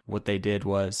 what they did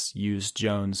was use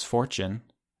Joan's fortune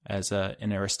as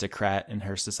an aristocrat in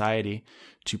her society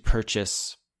to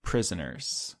purchase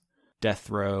prisoners, death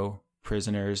row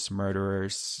prisoners,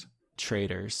 murderers,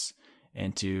 traitors,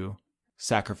 and to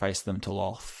sacrifice them to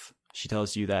Lolth. She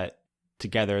tells you that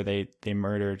together they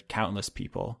murdered countless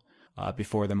people,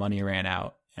 before the money ran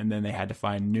out. And then they had to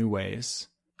find new ways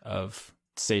of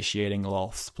satiating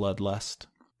Lolth's bloodlust.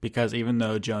 Because even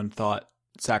though Joan thought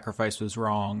sacrifice was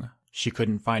wrong, she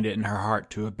couldn't find it in her heart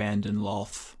to abandon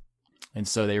Lolth. And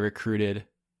so they recruited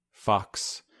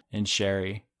Fox and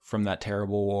Sherry from that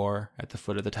terrible war at the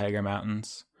foot of the Tiger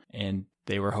Mountains. And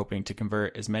they were hoping to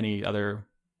convert as many other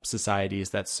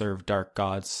societies that served dark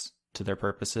gods to their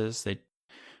purposes.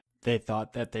 They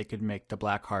thought that they could make the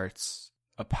Black Hearts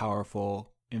a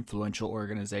powerful, influential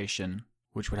organization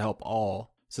which would help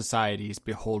all societies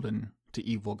beholden to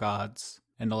evil gods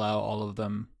and allow all of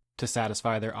them to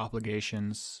satisfy their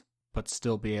obligations but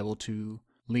still be able to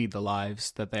lead the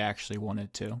lives that they actually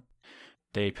wanted to.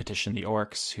 They petitioned the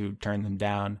Orcs, who turned them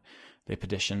down. They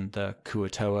petitioned the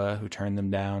Kuatoa, who turned them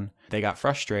down. They got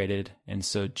frustrated, and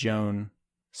so Joan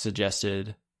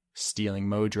suggested stealing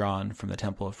Modron from the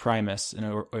Temple of Primus in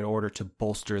order to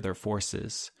bolster their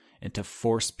forces and to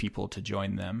force people to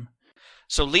join them.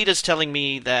 So Lita's telling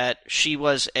me that she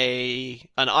was an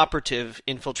operative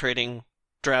infiltrating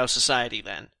Drow society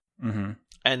then. Mm-hmm.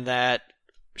 And that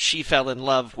she fell in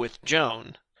love with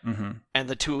Joan. Mm-hmm. And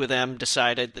the two of them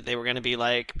decided that they were going to be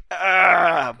like,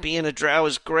 being a Drow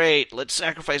is great. Let's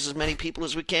sacrifice as many people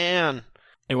as we can.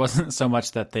 It wasn't so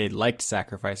much that they liked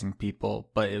sacrificing people,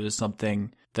 but it was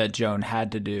something that Joan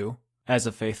had to do as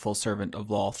a faithful servant of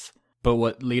Lolth. But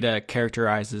what Lita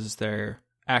characterizes their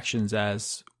actions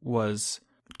as was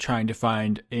trying to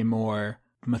find a more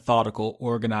methodical,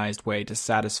 organized way to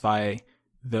satisfy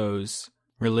those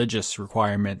religious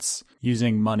requirements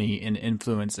using money and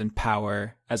influence and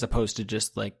power, as opposed to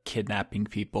just like kidnapping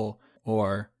people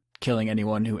or killing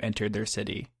anyone who entered their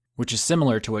city, which is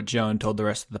similar to what Joan told the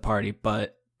rest of the party.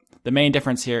 But the main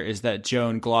difference here is that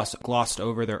Joan glossed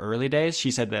over their early days.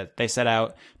 She said that they set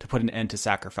out to put an end to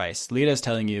sacrifice. Lita is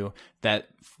telling you that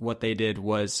what they did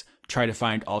was try to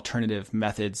find alternative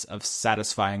methods of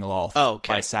satisfying Lolth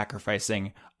by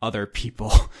sacrificing other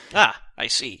people. I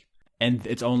see. And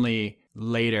it's only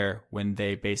later, when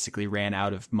they basically ran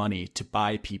out of money to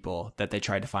buy people, that they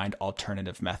tried to find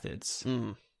alternative methods.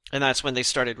 And that's when they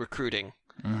started recruiting.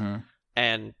 Mm-hmm.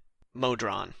 And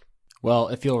Modron. Well,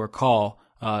 if you'll recall,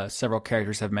 several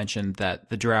characters have mentioned that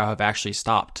the Drow have actually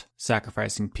stopped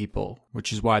sacrificing people,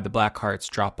 which is why the Blackhearts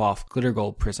drop off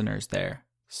Glittergold prisoners there.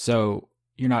 So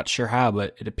you're not sure how,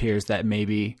 but it appears that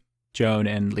maybe Joan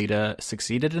and Lita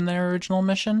succeeded in their original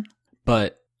mission.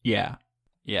 But yeah.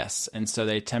 Yes, and so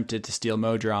they attempted to steal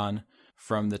Modron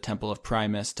from the Temple of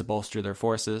Primus to bolster their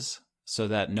forces so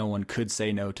that no one could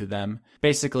say no to them.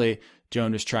 Basically,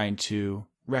 Joan was trying to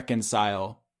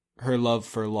reconcile her love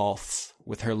for Lolth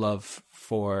with her love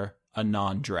for a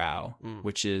non-Drow,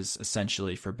 which is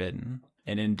essentially forbidden.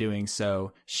 And in doing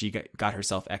so, she got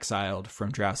herself exiled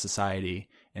from Drow society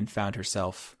and found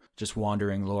herself just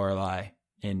wandering Lorelei.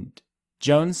 And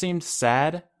Joan seemed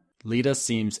sad. Lita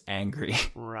seems angry.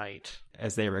 Right.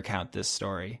 As they recount this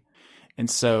story. And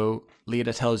so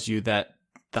Lita tells you that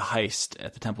the heist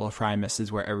at the Temple of Primus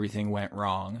is where everything went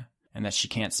wrong, and that she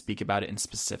can't speak about it in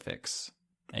specifics.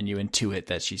 And you intuit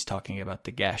that she's talking about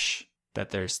the Gesh,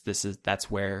 that that's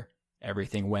where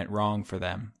everything went wrong for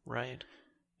them. Right.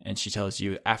 And she tells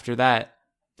you after that,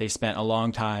 they spent a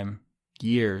long time,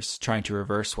 years, trying to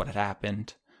reverse what had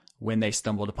happened when they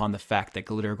stumbled upon the fact that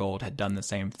Glittergold had done the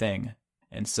same thing.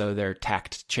 And so their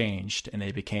tact changed, and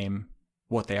they became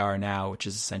what they are now, which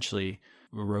is essentially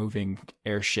a roving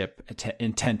airship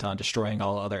intent on destroying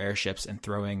all other airships and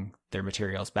throwing their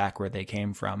materials back where they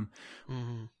came from.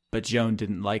 Mm-hmm. But Joan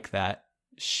didn't like that.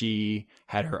 She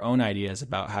had her own ideas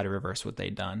about how to reverse what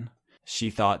they'd done. She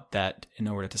thought that in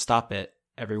order to stop it,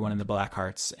 everyone in the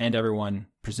Blackhearts and everyone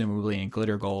presumably in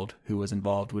Glittergold who was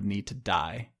involved would need to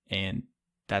die. And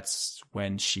that's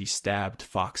when she stabbed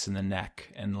Fox in the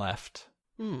neck and left.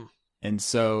 And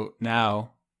so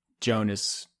now Joan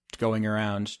is going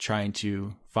around trying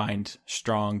to find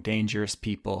strong, dangerous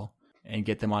people and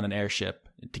get them on an airship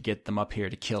to get them up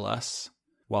here to kill us,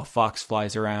 while Fox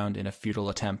flies around in a futile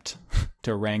attempt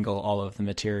to wrangle all of the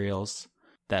materials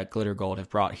that Glittergold have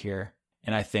brought here.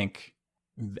 And I think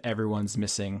everyone's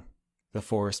missing the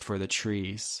forest for the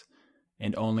trees,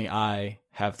 and only I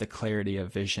have the clarity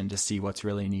of vision to see what's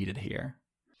really needed here.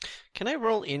 Can I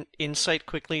roll insight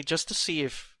quickly just to see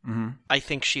if I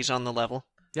think she's on the level?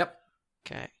 Yep.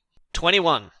 Okay.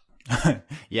 21.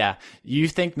 Yeah. You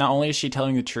think not only is she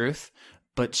telling the truth,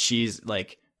 but she's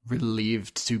like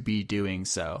relieved to be doing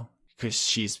so, because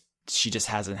she just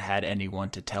hasn't had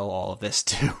anyone to tell all of this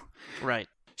to. Right.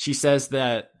 She says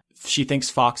that she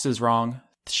thinks Fox is wrong.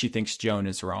 She thinks Joan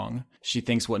is wrong. She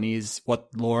thinks what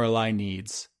Lorelei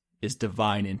needs is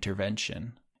divine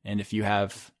intervention. And if you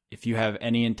have if you have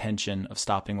any intention of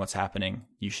stopping what's happening,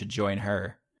 you should join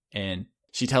her. And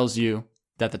she tells you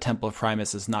that the Temple of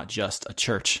Primus is not just a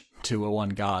church to a one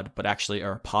god, but actually a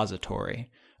repository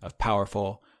of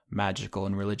powerful magical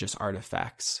and religious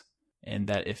artifacts. And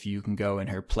that if you can go in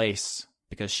her place,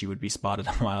 because she would be spotted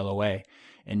a mile away,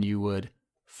 and you would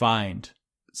find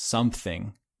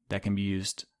something that can be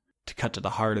used to cut to the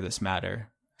heart of this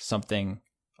matter, something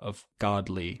of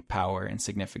godly power and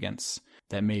significance,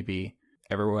 that maybe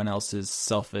everyone else's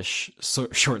selfish,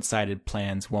 short-sighted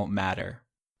plans won't matter.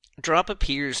 Drop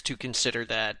appears to consider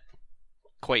that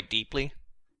quite deeply.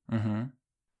 Mm-hmm.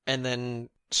 And then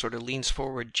sort of leans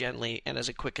forward gently and as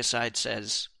a quick aside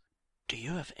says, "Do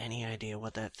you have any idea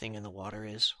what that thing in the water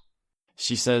is?"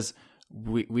 She says,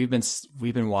 we've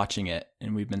been watching it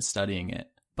and we've been studying it,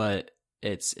 but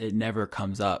it never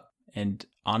comes up. And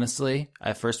honestly,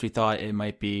 at first we thought it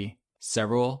might be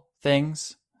several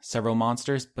things, several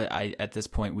monsters, but at this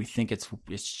point we think it's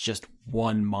just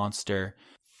one monster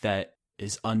that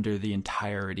is under the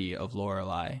entirety of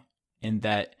Lorelei, and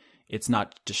that it's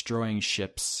not destroying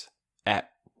ships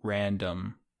at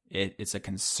random. It's a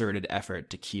concerted effort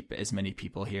to keep as many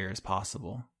people here as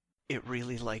possible. It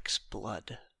really likes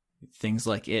blood. Things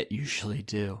like it usually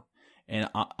do. And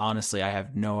honestly, I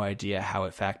have no idea how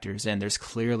it factors in. There's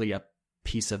clearly a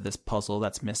piece of this puzzle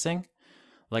that's missing.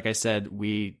 Like I said,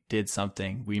 we did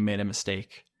something. We made a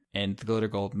mistake. And the Glitter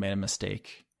Gold made a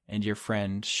mistake. And your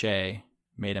friend, Shay,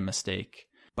 made a mistake.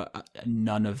 But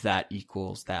none of that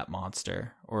equals that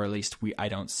monster. Or at least I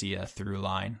don't see a through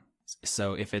line.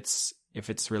 So if it's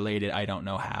related, I don't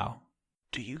know how.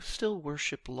 Do you still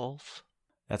worship Lolth?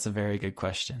 That's a very good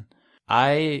question.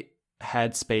 I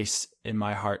had space in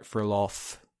my heart for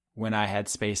Lolth when I had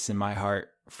space in my heart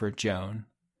for Joan.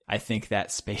 I think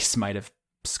that space might have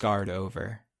scarred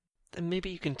over. Then maybe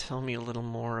you can tell me a little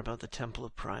more about the Temple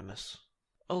of Primus.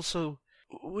 Also,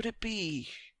 would it be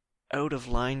out of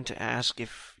line to ask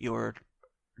if your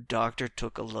doctor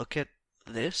took a look at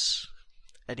this?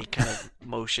 And he kind of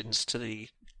motions to the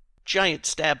giant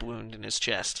stab wound in his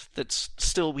chest that's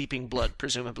still weeping blood,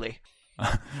 presumably.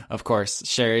 Of course,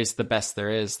 Sherry's the best there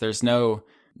is. There's no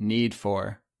need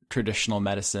for traditional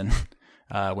medicine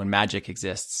when magic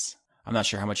exists. I'm not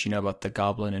sure how much you know about the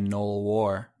Goblin and Gnoll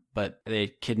War, but they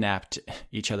kidnapped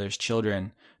each other's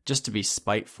children just to be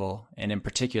spiteful, and in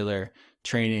particular,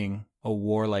 training a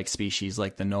warlike species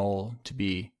like the Gnoll to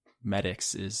be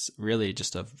medics is really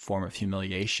just a form of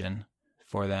humiliation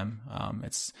for them.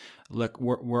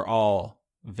 We're all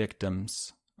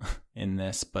victims in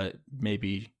this, but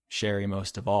maybe Sherry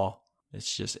most of all.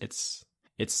 It's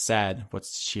sad what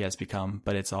she has become,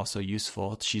 but it's also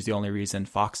useful. She's the only reason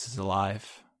Fox is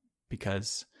alive,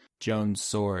 because Joan's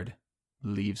sword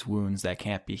leaves wounds that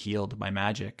can't be healed by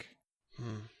magic.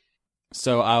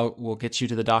 So we'll get you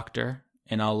to the doctor,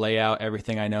 and I'll lay out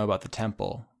everything I know about the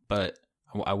temple, but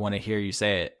I want to hear you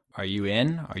say it. Are you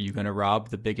in? Are you going to rob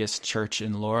the biggest church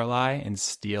in Lorelei and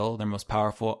steal their most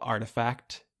powerful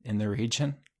artifact in the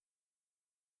region?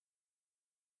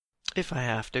 If I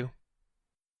have to.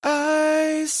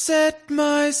 I set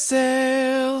my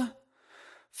sail,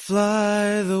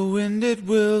 fly the wind, it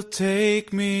will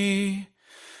take me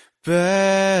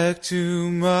back to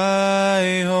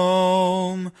my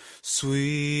home,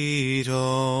 sweet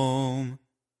home.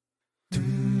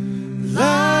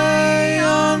 Lie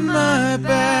on my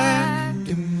back,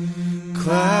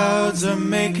 clouds are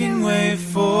making way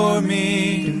for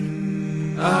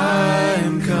me, I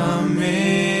am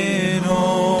coming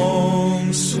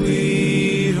home,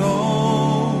 sweet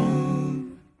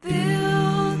home.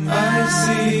 I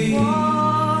see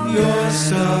your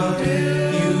star,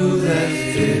 you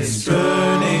left it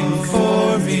burning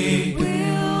for me,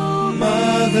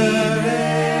 Mother,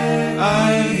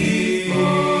 I'm here.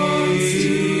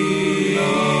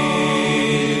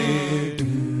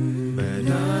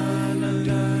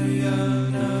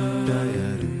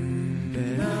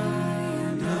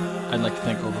 I'd like to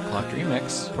thank Overclocked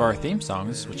Remix for our theme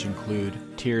songs, which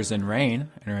include Tears and Rain,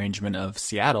 an arrangement of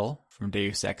Seattle from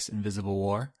Deus Ex Invisible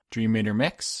War, Dream Meter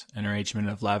Mix, an arrangement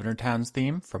of Lavender Town's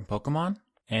theme from Pokemon,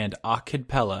 and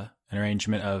Acapella, an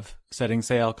arrangement of Setting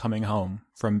Sail Coming Home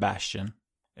from Bastion.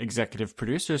 Executive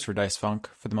producers for Dice Funk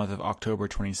for the month of October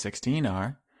 2016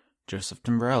 are Joseph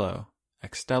Timbrello,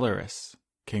 Extellaris,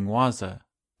 King Waza,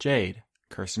 Jade,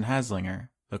 Kirsten Haslinger,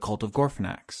 The Cult of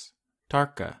Gorfanax,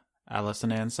 Tarka,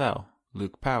 Allison Ansell,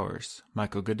 Luke Powers,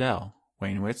 Michael Goodell,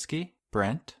 Wayne Witzke,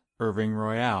 Brent, Irving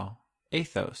Royale,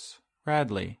 Athos,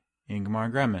 Radley,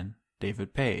 Ingmar Gremmen,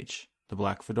 David Page, The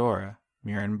Black Fedora,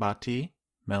 Miran Bhatti,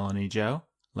 Melanie Joe,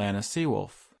 Lana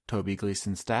Seawolf, Toby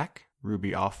Gleason Stack,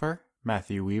 Ruby Offer,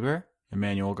 Matthew Weber,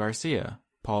 Emmanuel Garcia,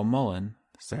 Paul Mullen,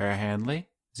 Sarah Handley,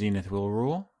 Zenith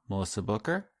Willrule, Melissa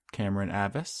Booker, Cameron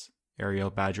Avis, Ariel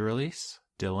Badger-Release,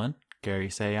 Dylan, Gary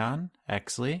Sayan,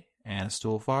 Exley, Anna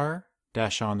Stuhlfarer,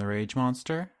 Dashon the Rage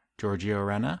Monster, Giorgio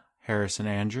Renna, Harrison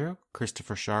Andrew,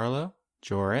 Christopher Charlo,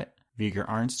 Jorit, Viger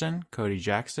Arnston, Cody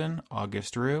Jackson,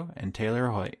 August Rue, and Taylor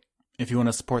Hoyt. If you want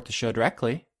to support the show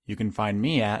directly, you can find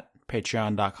me at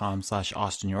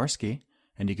patreon.com/Austin Yorsky,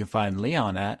 and you can find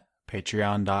Leon at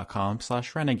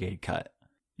patreon.com/RenegadeCut.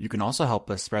 You can also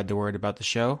help us spread the word about the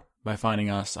show by finding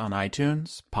us on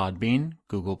iTunes, Podbean,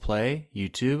 Google Play,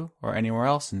 YouTube, or anywhere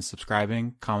else and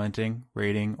subscribing, commenting,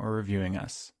 rating, or reviewing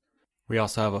us. We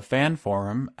also have a fan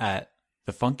forum at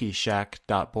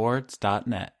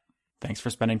thefunkyshack.boards.net. Thanks for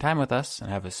spending time with us, and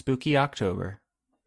have a spooky October.